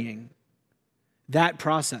remarrying, that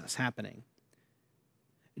process happening.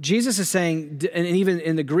 Jesus is saying, and even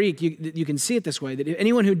in the Greek, you can see it this way, that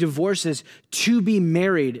anyone who divorces to be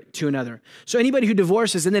married to another. So anybody who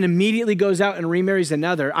divorces and then immediately goes out and remarries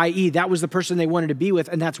another, i.e. that was the person they wanted to be with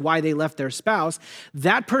and that's why they left their spouse,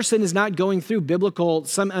 that person is not going through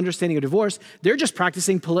some understanding of divorce. They're just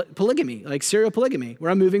practicing polygamy, like serial polygamy, where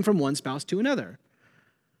I'm moving from one spouse to another.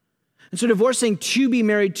 And so divorcing to be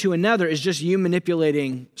married to another is just you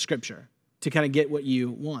manipulating Scripture to kind of get what you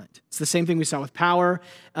want. It's the same thing we saw with power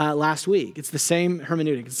last week. It's the same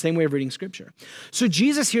hermeneutic. It's the same way of reading Scripture. So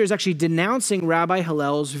Jesus here is actually denouncing Rabbi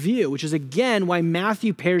Hillel's view, which is again why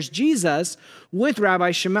Matthew pairs Jesus with Rabbi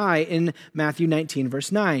Shammai in Matthew 19,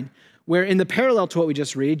 verse 9, where in the parallel to what we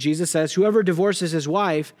just read, Jesus says, whoever divorces his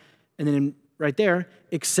wife, and then right there,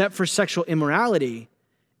 except for sexual immorality,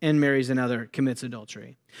 and marries another, commits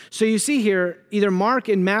adultery. So you see here, either Mark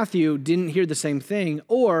and Matthew didn't hear the same thing,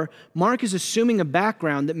 or Mark is assuming a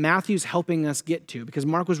background that Matthew's helping us get to, because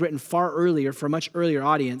Mark was written far earlier for a much earlier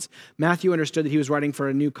audience. Matthew understood that he was writing for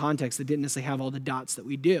a new context that didn't necessarily have all the dots that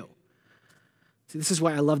we do. See, this is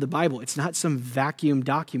why I love the Bible. It's not some vacuum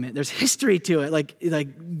document. There's history to it,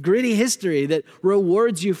 like gritty history that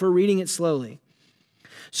rewards you for reading it slowly.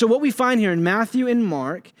 So what we find here in Matthew and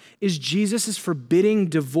Mark is Jesus is forbidding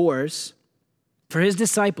divorce for his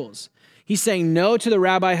disciples. He's saying no to the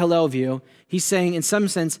Rabbi Hillel view. He's saying, in some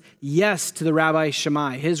sense, yes to the Rabbi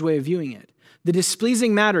Shammai, his way of viewing it. The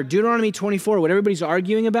displeasing matter, Deuteronomy 24, what everybody's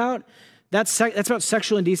arguing about, that's about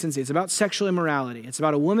sexual indecency. It's about sexual immorality. It's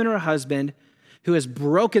about a woman or a husband who has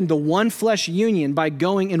broken the one flesh union by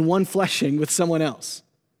going and one fleshing with someone else.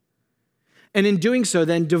 And in doing so,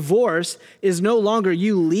 then divorce is no longer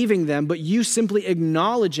you leaving them, but you simply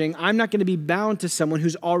acknowledging, I'm not going to be bound to someone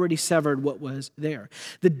who's already severed what was there.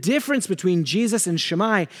 The difference between Jesus and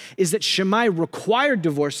Shammai is that Shammai required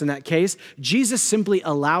divorce in that case. Jesus simply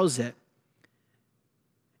allows it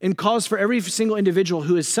and calls for every single individual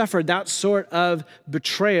who has suffered that sort of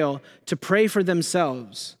betrayal to pray for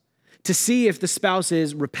themselves, to see if the spouse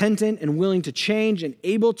is repentant and willing to change and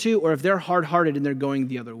able to, or if they're hard-hearted and they're going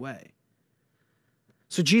the other way.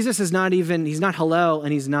 So Jesus is he's not Hillel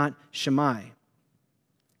and he's not Shammai.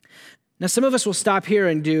 Now, some of us will stop here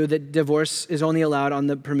and do that divorce is only allowed on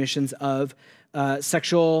the permissions of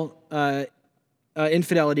sexual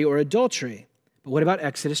infidelity or adultery. But what about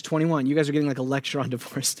Exodus 21? You guys are getting like a lecture on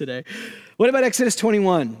divorce today. What about Exodus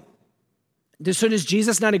 21? So does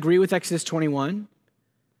Jesus not agree with Exodus 21?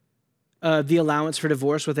 The allowance for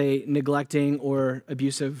divorce with a neglecting or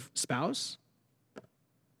abusive spouse?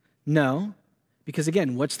 No. Because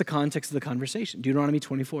again, what's the context of the conversation? Deuteronomy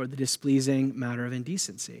 24, the displeasing matter of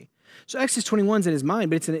indecency. So Exodus 21 is in his mind,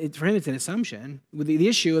 but for him it's an assumption. The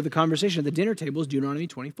issue of the conversation at the dinner table is Deuteronomy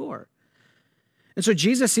 24. And so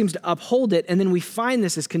Jesus seems to uphold it, and then we find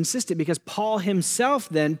this is consistent because Paul himself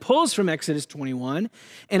then pulls from Exodus 21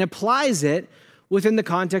 and applies it within the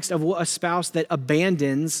context of a spouse that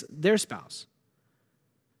abandons their spouse.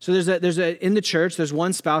 So in the church, there's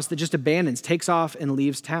one spouse that just abandons, takes off and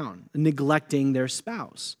leaves town, neglecting their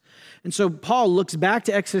spouse. And so Paul looks back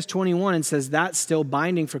to Exodus 21 and says that's still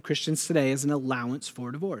binding for Christians today as an allowance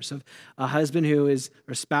for divorce of a husband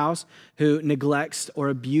or spouse who neglects or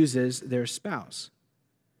abuses their spouse.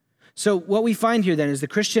 So what we find here then is the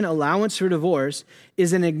Christian allowance for divorce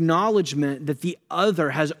is an acknowledgement that the other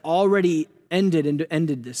has already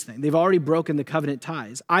ended this thing. They've already broken the covenant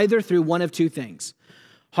ties, either through one of two things: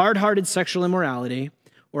 hard-hearted sexual immorality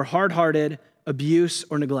or hard-hearted abuse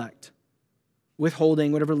or neglect.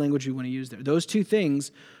 Withholding, whatever language you want to use there. Those two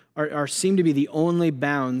things seem to be the only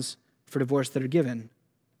bounds for divorce that are given.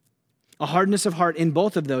 A hardness of heart in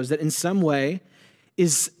both of those that in some way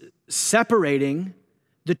is separating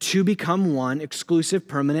the two become one exclusive,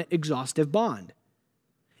 permanent, exhaustive bond.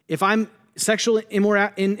 If I'm sexual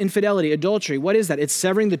infidelity, adultery, what is that? It's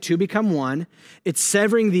severing the two become one. It's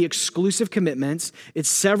severing the exclusive commitments. It's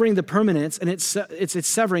severing the permanence, and it's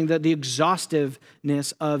severing the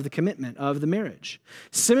exhaustiveness of the commitment of the marriage.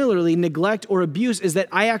 Similarly, neglect or abuse is that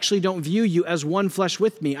I actually don't view you as one flesh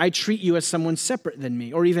with me. I treat you as someone separate than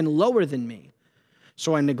me or even lower than me.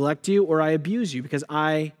 So I neglect you or I abuse you because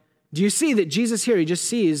do you see that Jesus here, he just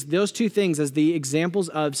sees those two things as the examples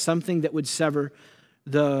of something that would sever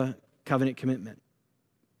the covenant commitment.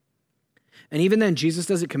 And even then, Jesus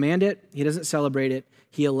doesn't command it. He doesn't celebrate it.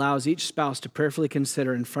 He allows each spouse to prayerfully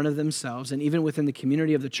consider in front of themselves, and even within the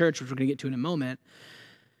community of the church, which we're going to get to in a moment,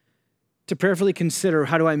 to prayerfully consider,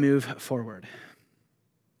 how do I move forward?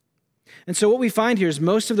 And so what we find here is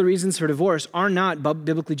most of the reasons for divorce are not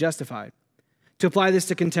biblically justified. To apply this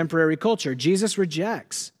to contemporary culture, Jesus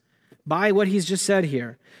rejects, by what he's just said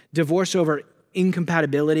here, divorce over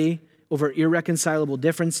incompatibility, over irreconcilable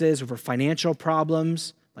differences, over financial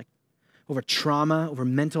problems, like over trauma, over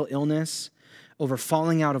mental illness, over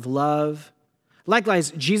falling out of love.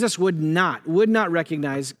 Likewise, Jesus would not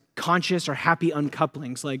recognize conscious or happy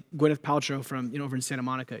uncouplings like Gwyneth Paltrow from over in Santa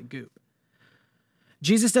Monica at Goop.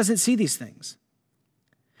 Jesus doesn't see these things.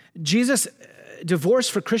 Divorce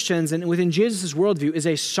for Christians and within Jesus' worldview is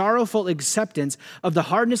a sorrowful acceptance of the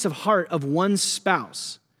hardness of heart of one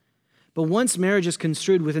spouse. But once marriage is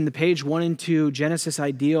construed within the page 1 and 2 Genesis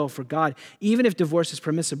ideal for God, even if divorce is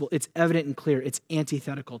permissible, it's evident and clear. It's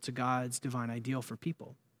antithetical to God's divine ideal for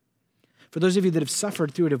people. For those of you that have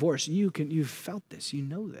suffered through a divorce, you've felt this, you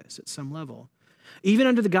know this at some level. Even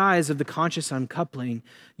under the guise of the conscious uncoupling,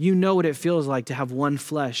 you know what it feels like to have one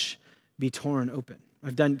flesh be torn open.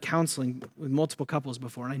 I've done counseling with multiple couples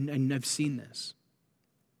before, and I've seen this.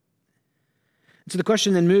 So the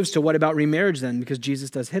question then moves to what about remarriage then, because Jesus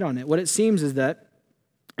does hit on it. What it seems is that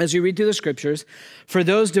as you read through the scriptures, for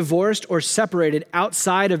those divorced or separated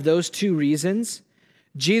outside of those two reasons,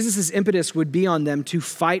 Jesus' impetus would be on them to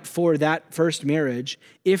fight for that first marriage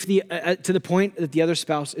to the point that the other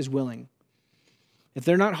spouse is willing. If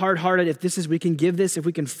they're not hard-hearted, we can give this, if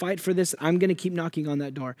we can fight for this, I'm going to keep knocking on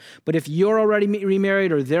that door. But if you're already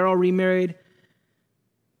remarried or they're all remarried,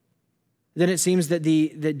 then it seems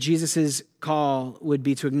that Jesus' call would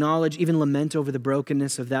be to acknowledge, even lament over the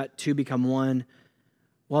brokenness of that two become one,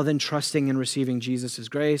 while then trusting and receiving Jesus'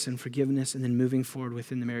 grace and forgiveness and then moving forward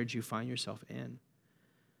within the marriage you find yourself in.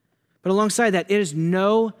 But alongside that, it is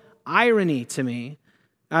no irony to me,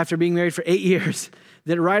 after being married for 8 years,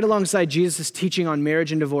 that right alongside Jesus' teaching on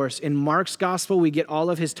marriage and divorce, in Mark's gospel, we get all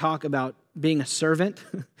of his talk about being a servant.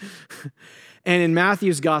 And in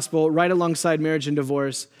Matthew's gospel, right alongside marriage and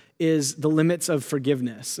divorce, is the limits of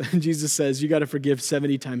forgiveness. Jesus says, you got to forgive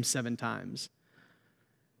 70 times, 7 times.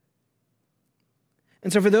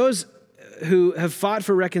 And so for those who have fought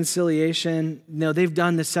for reconciliation, they've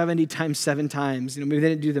done the 70 times, 7 times. Maybe they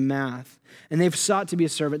didn't do the math. And they've sought to be a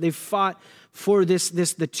servant. They've fought for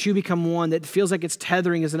the two become one that feels like it's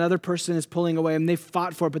tethering as another person is pulling away. And they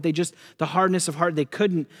fought for it, but the hardness of heart, they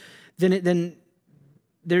couldn't. Then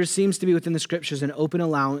there seems to be within the scriptures an open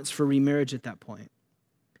allowance for remarriage at that point.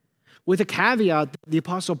 With a caveat, the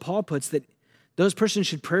Apostle Paul puts that those persons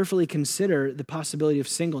should prayerfully consider the possibility of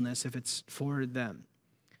singleness if it's for them.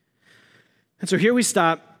 And so here we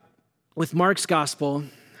stop with Mark's gospel,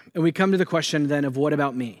 and we come to the question then of what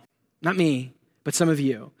about me? Not me, but some of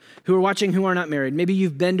you who are watching who are not married. Maybe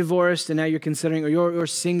you've been divorced and now you're considering, or you're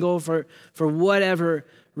single for whatever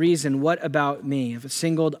reason. What about me? If it's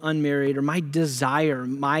single, unmarried, or my desire,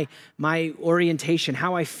 my orientation,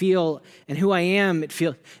 how I feel and who I am,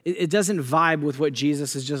 it doesn't vibe with what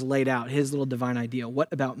Jesus has just laid out, his little divine ideal. What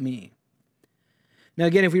about me? Now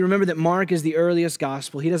again, if we remember that Mark is the earliest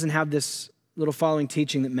gospel, he doesn't have this little following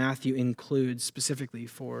teaching that Matthew includes specifically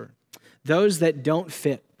for those that don't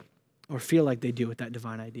fit or feel like they do with that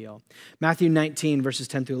divine ideal. Matthew 19, verses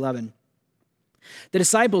 10 through 11. The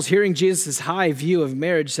disciples, hearing Jesus' high view of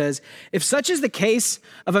marriage, says, if such is the case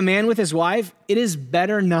of a man with his wife, it is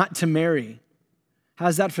better not to marry.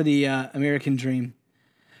 How's that for the American dream?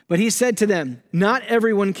 But he said to them, not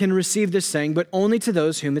everyone can receive this saying, but only to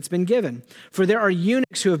those whom it's been given. For there are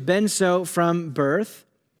eunuchs who have been so from birth,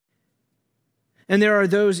 and there are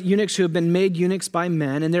those eunuchs who have been made eunuchs by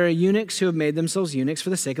men, and there are eunuchs who have made themselves eunuchs for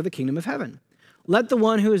the sake of the kingdom of heaven. Let the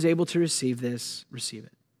one who is able to receive this, receive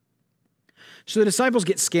it. So the disciples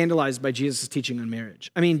get scandalized by Jesus' teaching on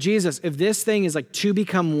marriage. I mean, Jesus, if this thing is like two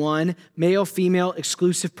become one, male, female,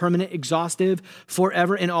 exclusive, permanent, exhaustive,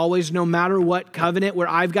 forever and always, no matter what covenant, where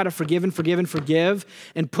I've got to forgive and forgive and forgive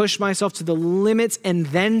and push myself to the limits and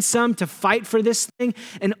then some to fight for this thing,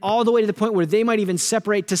 and all the way to the point where they might even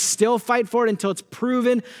separate to still fight for it until it's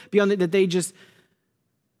proven beyond that they just,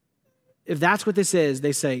 if that's what this is,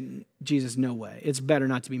 they say, Jesus, no way. It's better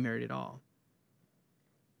not to be married at all.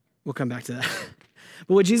 We'll come back to that.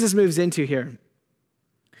 But what Jesus moves into here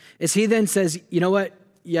is he then says, you know what?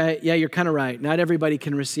 Yeah, you're kind of right. Not everybody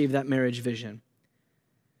can receive that marriage vision.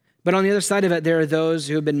 But on the other side of it, there are those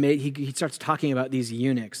who have been made, he starts talking about these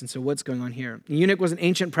eunuchs. And so what's going on here? A eunuch was an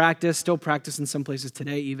ancient practice, still practiced in some places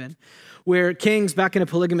today even, where kings back in a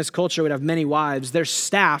polygamous culture would have many wives. Their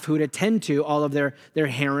staff who would attend to all of their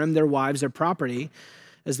harem, their wives, their property,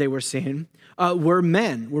 as they were seen, were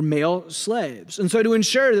men, were male slaves. And so to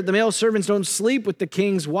ensure that the male servants don't sleep with the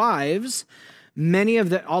king's wives,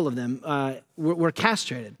 all of them were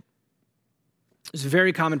castrated. It's a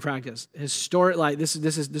very common practice. Historic, like this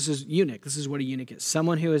is eunuch. This is what a eunuch is.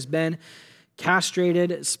 Someone who has been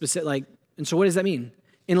castrated, and so what does that mean?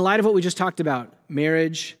 In light of what we just talked about,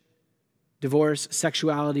 marriage, divorce,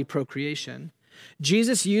 sexuality, procreation,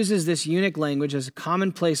 Jesus uses this eunuch language as a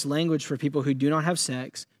commonplace language for people who do not have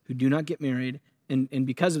sex, who do not get married, and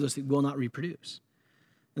because of those things will not reproduce,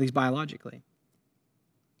 at least biologically.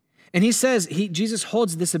 And he says, Jesus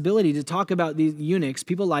holds this ability to talk about these eunuchs,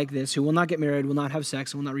 people like this, who will not get married, will not have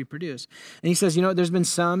sex, and will not reproduce. And he says, there's been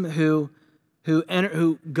some who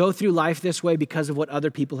go through life this way because of what other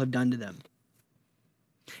people have done to them.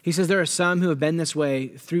 He says there are some who have been this way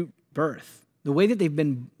through birth. The way that they've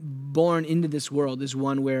been born into this world is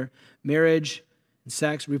one where marriage and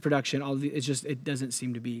sex, reproduction, it doesn't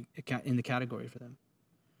seem to be in the category for them.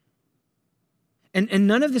 And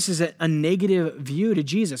none of this is a negative view to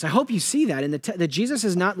Jesus. I hope you see that, that Jesus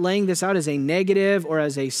is not laying this out as a negative or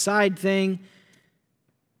as a side thing.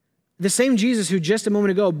 The same Jesus who just a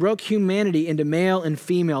moment ago broke humanity into male and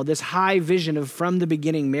female, this high vision of from the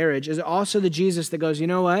beginning marriage, is also the Jesus that goes, you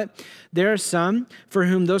know what? There are some for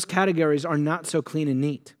whom those categories are not so clean and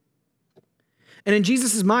neat. And in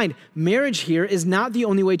Jesus' mind, marriage here is not the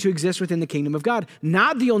only way to exist within the kingdom of God,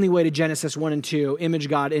 not the only way to Genesis 1 and 2, image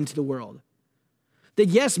God into the world. That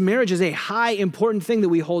yes, marriage is a high important thing that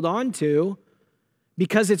we hold on to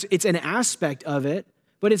because it's an aspect of it,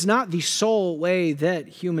 but it's not the sole way that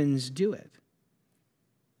humans do it.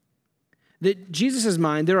 That Jesus'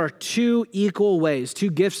 mind, there are two equal ways, two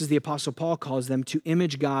gifts as the Apostle Paul calls them, to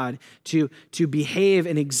image God, to behave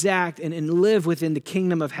and exact and live within the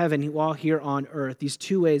kingdom of heaven while here on earth. These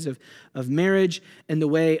two ways of marriage and the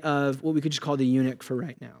way of what we could just call the eunuch for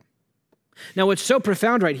right now. Now, what's so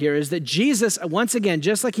profound right here is that Jesus, once again,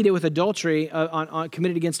 just like he did with adultery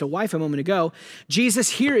committed against a wife a moment ago, Jesus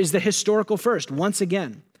here is the historical first, once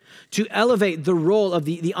again, to elevate the role of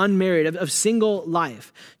the unmarried, of single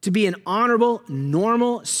life, to be an honorable,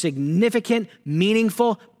 normal, significant,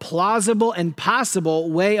 meaningful, plausible, and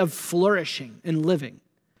possible way of flourishing and living.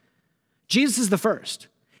 Jesus is the first.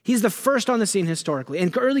 He's the first on the scene historically.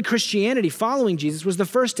 And early Christianity following Jesus was the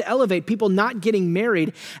first to elevate people not getting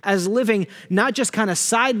married as living not just kind of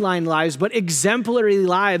sideline lives, but exemplary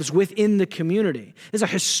lives within the community. It's a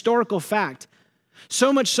historical fact.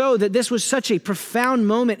 So much so that this was such a profound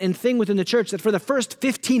moment and thing within the church that for the first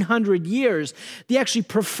 1,500 years, the actually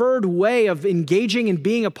preferred way of engaging and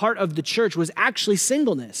being a part of the church was actually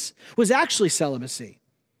singleness, was actually celibacy.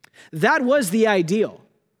 That was the ideal.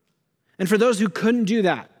 And for those who couldn't do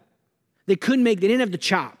that, they didn't have the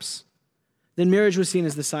chops, then marriage was seen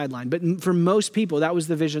as the sideline. But for most people, that was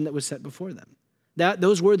the vision that was set before them.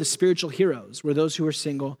 Those were the spiritual heroes, were those who were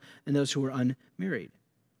single and those who were unmarried.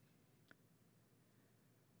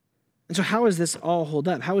 And so how does this all hold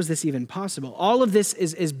up? How is this even possible? All of this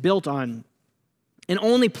is built on and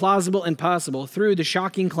only plausible and possible through the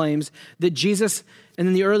shocking claims that Jesus and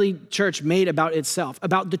then the early church made about itself,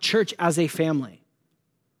 about the church as a family.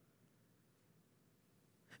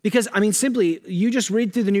 Because, simply, you just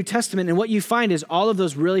read through the New Testament and what you find is all of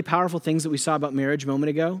those really powerful things that we saw about marriage a moment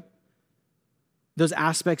ago, those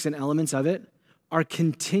aspects and elements of it are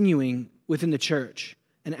continuing within the church.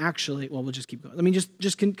 And actually, we'll just keep going. Let me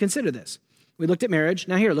just consider this. We looked at marriage.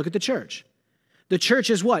 Now here, look at the church. The church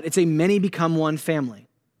is what? It's a many become one family.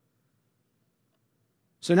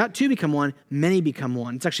 So not two become one, many become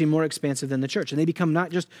one. It's actually more expansive than the church. And they become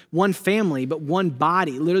not just one family, but one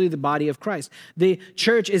body, literally the body of Christ. The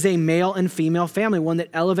church is a male and female family, one that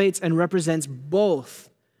elevates and represents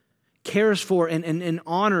both, cares for and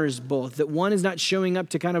honors both, that one is not showing up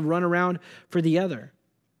to kind of run around for the other.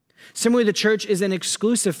 Similarly, the church is an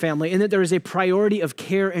exclusive family in that there is a priority of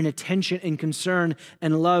care and attention and concern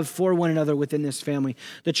and love for one another within this family.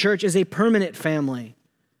 The church is a permanent family.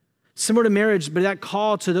 Similar to marriage, but that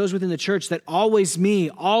call to those within the church that always me,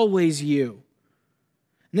 always you.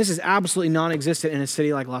 And this is absolutely non-existent in a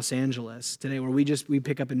city like Los Angeles today where we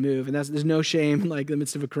pick up and move. And there's no shame, like in the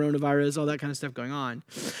midst of a coronavirus, all that kind of stuff going on.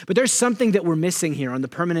 But there's something that we're missing here on the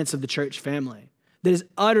permanence of the church family that is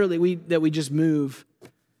utterly, that we just move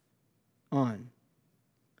on.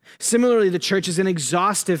 Similarly, the church is an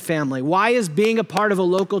exhaustive family. Why is being a part of a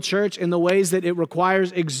local church in the ways that it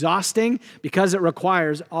requires exhausting? Because it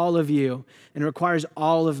requires all of you and it requires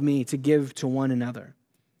all of me to give to one another.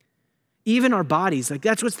 Even our bodies,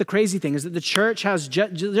 that's what's the crazy thing, is that the church has,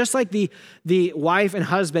 just like the wife and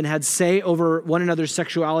husband had say over one another's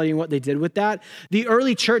sexuality and what they did with that, the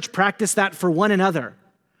early church practiced that for one another,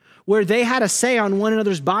 where they had a say on one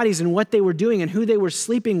another's bodies and what they were doing and who they were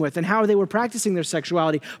sleeping with and how they were practicing their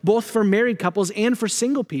sexuality, both for married couples and for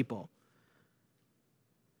single people.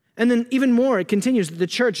 And then even more, it continues, the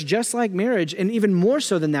church, just like marriage, and even more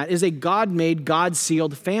so than that, is a God-made,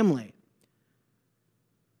 God-sealed family.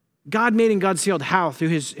 God-made and God-sealed how? Through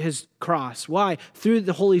his cross. Why? Through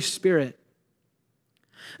the Holy Spirit.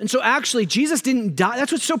 And so actually, Jesus didn't die.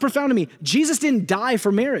 That's what's so profound to me. Jesus didn't die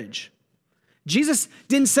for marriage. Jesus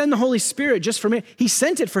didn't send the Holy Spirit just for marriage. He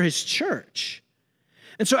sent it for his church.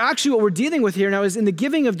 And so actually what we're dealing with here now is in the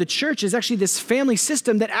giving of the church is actually this family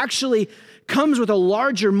system that actually comes with a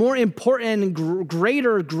larger, more important and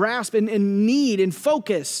greater grasp and need and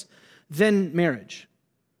focus than marriage.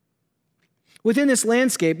 Within this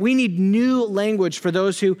landscape, we need new language for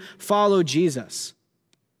those who follow Jesus,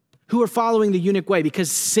 who are following the unique way,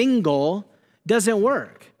 because single doesn't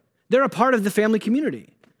work. They're a part of the family community.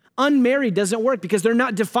 Unmarried doesn't work because they're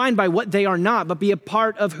not defined by what they are not, but be a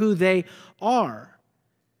part of who they are.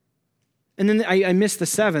 And then I missed the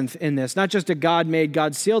seventh in this, not just a God-made,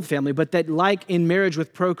 God-sealed family, but that like in marriage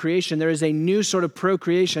with procreation, there is a new sort of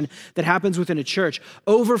procreation that happens within a church,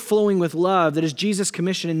 overflowing with love, that is Jesus'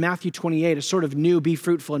 commission in Matthew 28, a sort of new, be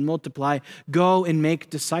fruitful and multiply, go and make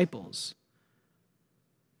disciples.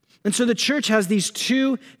 And so the church has these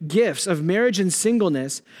two gifts of marriage and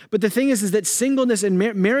singleness, but the thing is that singleness and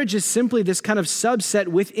marriage is simply this kind of subset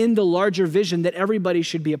within the larger vision that everybody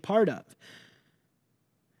should be a part of.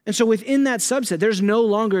 And so within that subset, there's no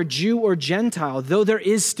longer Jew or Gentile, though there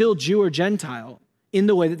is still Jew or Gentile in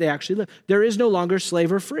the way that they actually live. There is no longer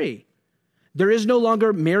slave or free. There is no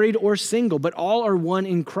longer married or single, but all are one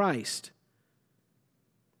in Christ.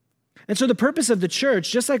 And so the purpose of the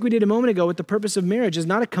church, just like we did a moment ago with the purpose of marriage, is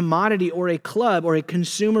not a commodity or a club or a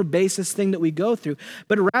consumer basis thing that we go through,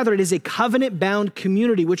 but rather it is a covenant-bound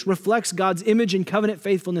community which reflects God's image and covenant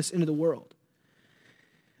faithfulness into the world.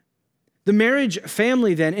 The marriage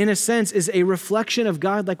family then, in a sense, is a reflection of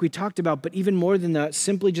God like we talked about, but even more than that,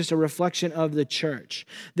 simply just a reflection of the church.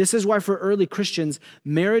 This is why for early Christians,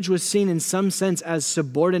 marriage was seen in some sense as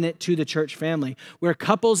subordinate to the church family, where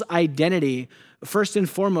couples' identity, first and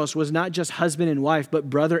foremost, was not just husband and wife, but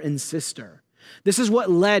brother and sister. This is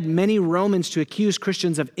what led many Romans to accuse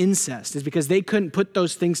Christians of incest, is because they couldn't put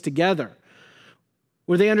those things together.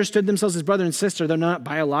 Where they understood themselves as brother and sister, they're not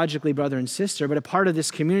biologically brother and sister, but a part of this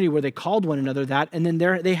community where they called one another that, and then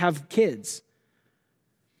they have kids.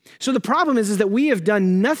 So the problem is that we have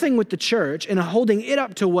done nothing with the church and holding it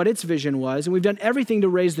up to what its vision was, and we've done everything to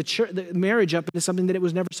raise the marriage up into something that it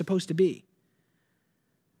was never supposed to be.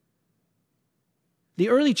 The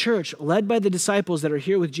early church, led by the disciples that are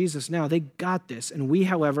here with Jesus now, they got this, and we,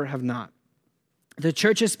 however, have not. The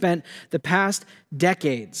church has spent the past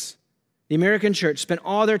decades, the American church spent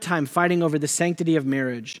all their time fighting over the sanctity of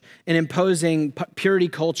marriage and imposing purity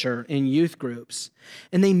culture in youth groups.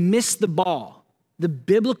 And they missed the ball, the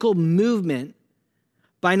biblical movement,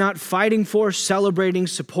 by not fighting for, celebrating,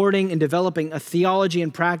 supporting, and developing a theology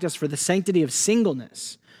and practice for the sanctity of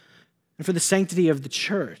singleness and for the sanctity of the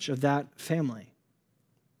church, of that family.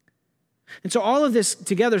 And so all of this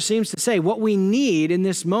together seems to say what we need in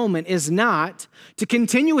this moment is not to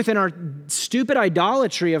continue within our stupid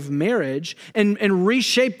idolatry of marriage and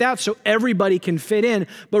reshape that so everybody can fit in,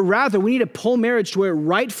 but rather we need to pull marriage to where it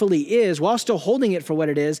rightfully is while still holding it for what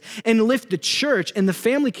it is and lift the church and the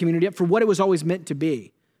family community up for what it was always meant to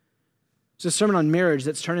be. It's a sermon on marriage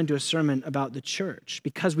that's turned into a sermon about the church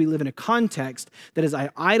because we live in a context that has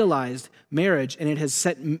idolized marriage and it has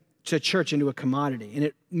set to church into a commodity.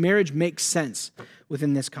 And marriage makes sense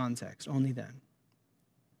within this context, only then.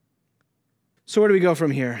 So where do we go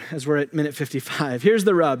from here as we're at minute 55? Here's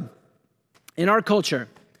the rub. In our culture,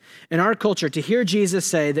 to hear Jesus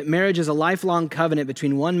say that marriage is a lifelong covenant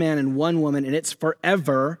between one man and one woman, and it's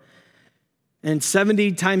forever, and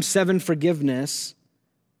 70 times 7 forgiveness,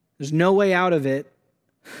 there's no way out of it,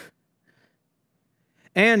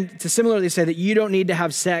 and to similarly say that you don't need to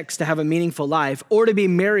have sex to have a meaningful life or to be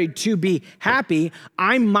married to be happy,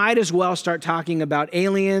 I might as well start talking about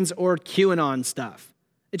aliens or QAnon stuff.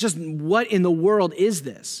 It's just, what in the world is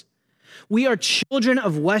this? We are children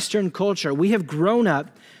of Western culture. We have grown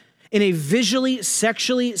up in a visually,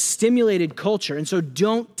 sexually stimulated culture. And so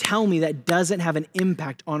don't tell me that doesn't have an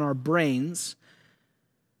impact on our brains.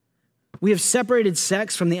 We have separated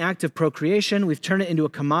sex from the act of procreation. We've turned it into a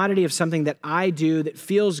commodity of something that I do that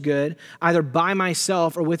feels good, either by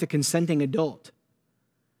myself or with a consenting adult.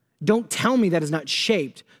 Don't tell me that has not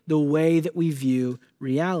shaped the way that we view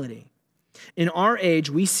reality. In our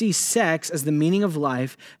age, we see sex as the meaning of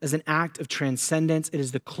life, as an act of transcendence. It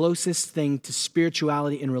is the closest thing to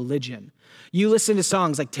spirituality and religion. You listen to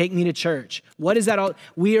songs like Take Me to Church. What is that all?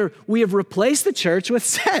 We have replaced the church with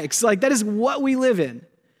sex. Like, that is what we live in.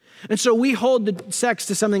 And so we hold the sex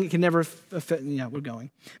to something that can never fit. Yeah, we're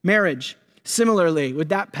going. Marriage, similarly, with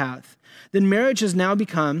that path. Then marriage has now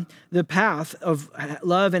become the path of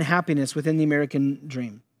love and happiness within the American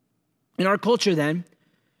dream. In our culture then,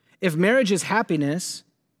 if marriage is happiness,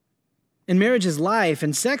 and marriage is life,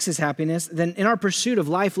 and sex is happiness, then in our pursuit of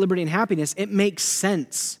life, liberty, and happiness, it makes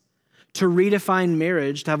sense to redefine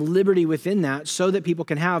marriage, to have liberty within that so that people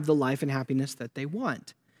can have the life and happiness that they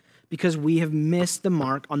want. Because we have missed the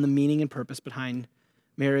mark on the meaning and purpose behind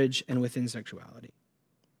marriage and within sexuality.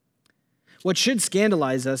 What should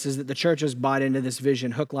scandalize us is that the church has bought into this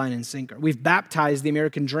vision, hook, line, and sinker. We've baptized the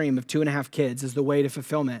American dream of 2.5 kids as the way to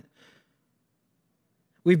fulfillment.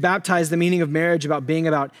 We've baptized the meaning of marriage about being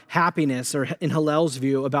about happiness, or in Hillel's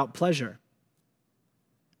view, about pleasure.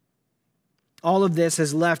 All of this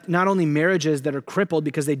has left not only marriages that are crippled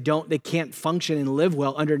because they can't function and live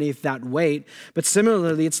well underneath that weight, but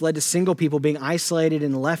similarly, it's led to single people being isolated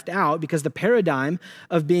and left out because the paradigm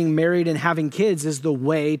of being married and having kids is the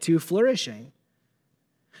way to flourishing.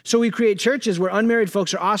 So we create churches where unmarried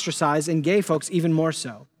folks are ostracized and gay folks even more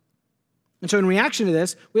so. And so in reaction to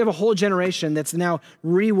this, we have a whole generation that's now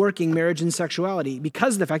reworking marriage and sexuality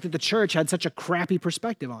because of the fact that the church had such a crappy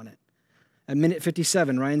perspective on it. At minute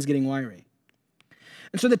 57, Ryan's getting wiry.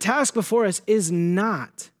 And so the task before us is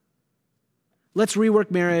not, let's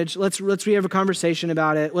rework marriage, let's have a conversation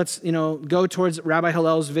about it, let's go towards Rabbi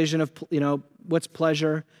Hillel's vision of what's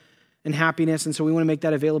pleasure. and happiness, and so we want to make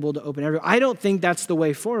that available to open everyone. I don't think that's the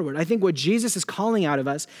way forward. I think what Jesus is calling out of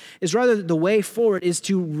us is rather the way forward is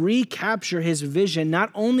to recapture his vision, not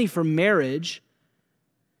only for marriage,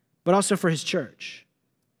 but also for his church.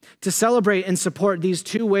 To celebrate and support these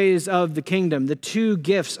two ways of the kingdom, the two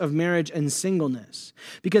gifts of marriage and singleness.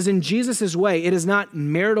 Because in Jesus' way, it is not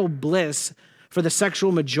marital bliss for the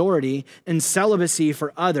sexual majority and celibacy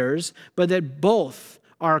for others, but that both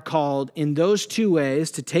are called in those two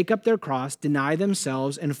ways to take up their cross, deny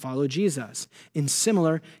themselves, and follow Jesus in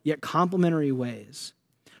similar yet complementary ways,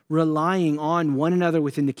 relying on one another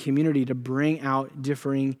within the community to bring out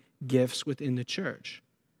differing gifts within the church.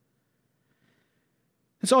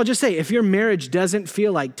 And so I'll just say, if your marriage doesn't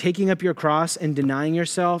feel like taking up your cross and denying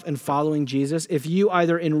yourself and following Jesus, if you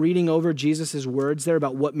either in reading over Jesus' words there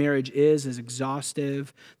about what marriage is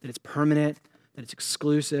exhaustive, that it's permanent, that it's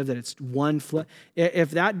exclusive, that it's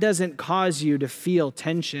if that doesn't cause you to feel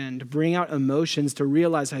tension, to bring out emotions, to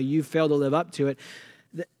realize how you fail to live up to it,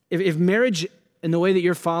 if marriage in the way that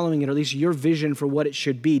you're following it, or at least your vision for what it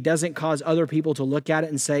should be, doesn't cause other people to look at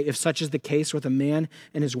it and say, if such is the case with a man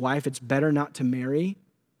and his wife, it's better not to marry,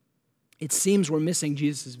 it seems we're missing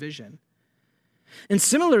Jesus' vision. And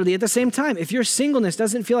similarly, at the same time, if your singleness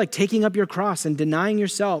doesn't feel like taking up your cross and denying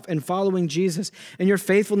yourself and following Jesus, and your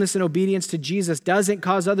faithfulness and obedience to Jesus doesn't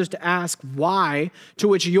cause others to ask why, to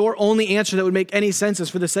which your only answer that would make any sense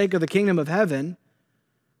is for the sake of the kingdom of heaven,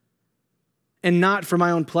 and not for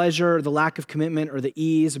my own pleasure or the lack of commitment or the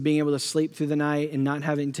ease of being able to sleep through the night and not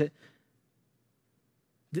having to.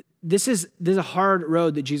 This is a hard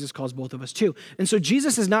road that Jesus calls both of us to. And so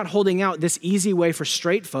Jesus is not holding out this easy way for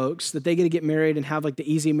straight folks that they get to get married and have like the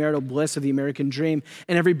easy marital bliss of the American dream,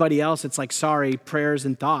 and everybody else, it's like, sorry, prayers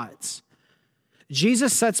and thoughts.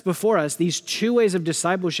 Jesus sets before us these two ways of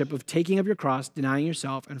discipleship of taking up your cross, denying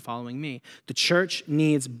yourself, and following me. The church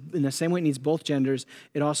needs, in the same way it needs both genders,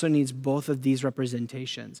 it also needs both of these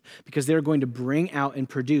representations because they're going to bring out and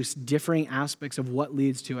produce differing aspects of what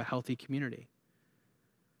leads to a healthy community.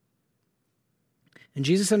 And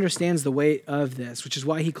Jesus understands the weight of this, which is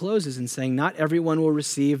why he closes in saying, not everyone will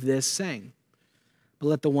receive this saying, but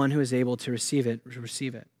let the one who is able to receive it,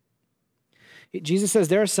 receive it. Jesus says,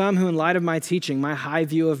 there are some who, in light of my teaching, my high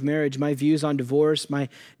view of marriage, my views on divorce, my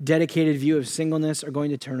dedicated view of singleness, are going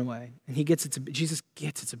to turn away. And Jesus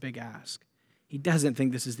gets it's a big ask. He doesn't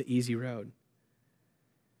think this is the easy road.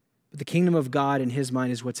 But the kingdom of God in his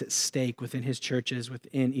mind is what's at stake within his churches,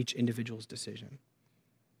 within each individual's decision.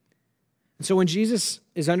 And so when Jesus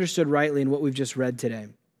is understood rightly in what we've just read today,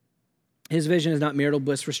 his vision is not marital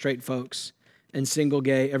bliss for straight folks and single,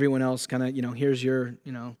 gay, everyone else kind of, here's your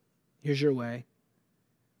way.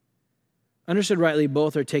 Understood rightly,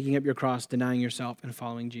 both are taking up your cross, denying yourself, and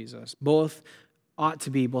following Jesus. Both ought to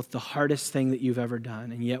be both the hardest thing that you've ever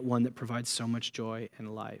done and yet one that provides so much joy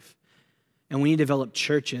and life. And we need to develop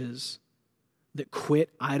churches that quit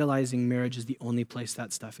idolizing marriage as the only place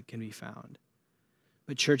that stuff can be found.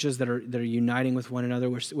 But churches that are uniting with one another,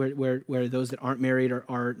 where those that aren't married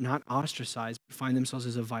are not ostracized, but find themselves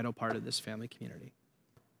as a vital part of this family community.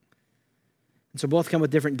 And so both come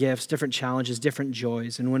with different gifts, different challenges, different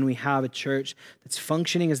joys. And when we have a church that's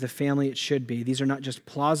functioning as the family it should be, these are not just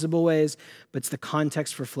plausible ways, but it's the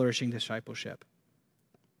context for flourishing discipleship.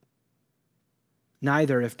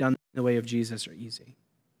 Neither, if done in the way of Jesus, are easy.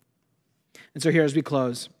 And so here, as we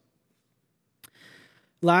close,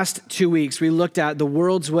 last 2 weeks, we looked at the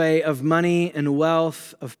world's way of money and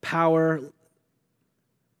wealth, of power.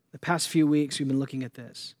 The past few weeks, we've been looking at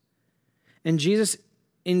this. And Jesus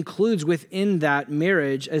includes within that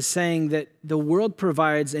marriage as saying that the world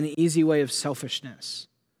provides an easy way of selfishness,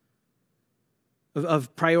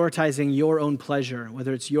 of prioritizing your own pleasure,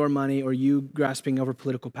 whether it's your money or you grasping over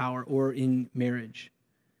political power or in marriage.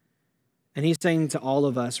 And he's saying to all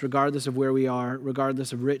of us, regardless of where we are,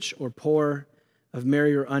 regardless of rich or poor, of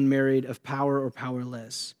married or unmarried, of power or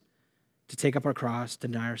powerless, to take up our cross,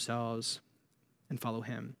 deny ourselves, and follow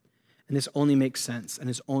him. And this only makes sense and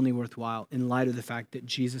is only worthwhile in light of the fact that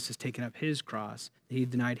Jesus has taken up his cross, that he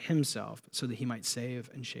denied himself so that he might save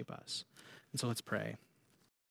and shape us. And so let's pray.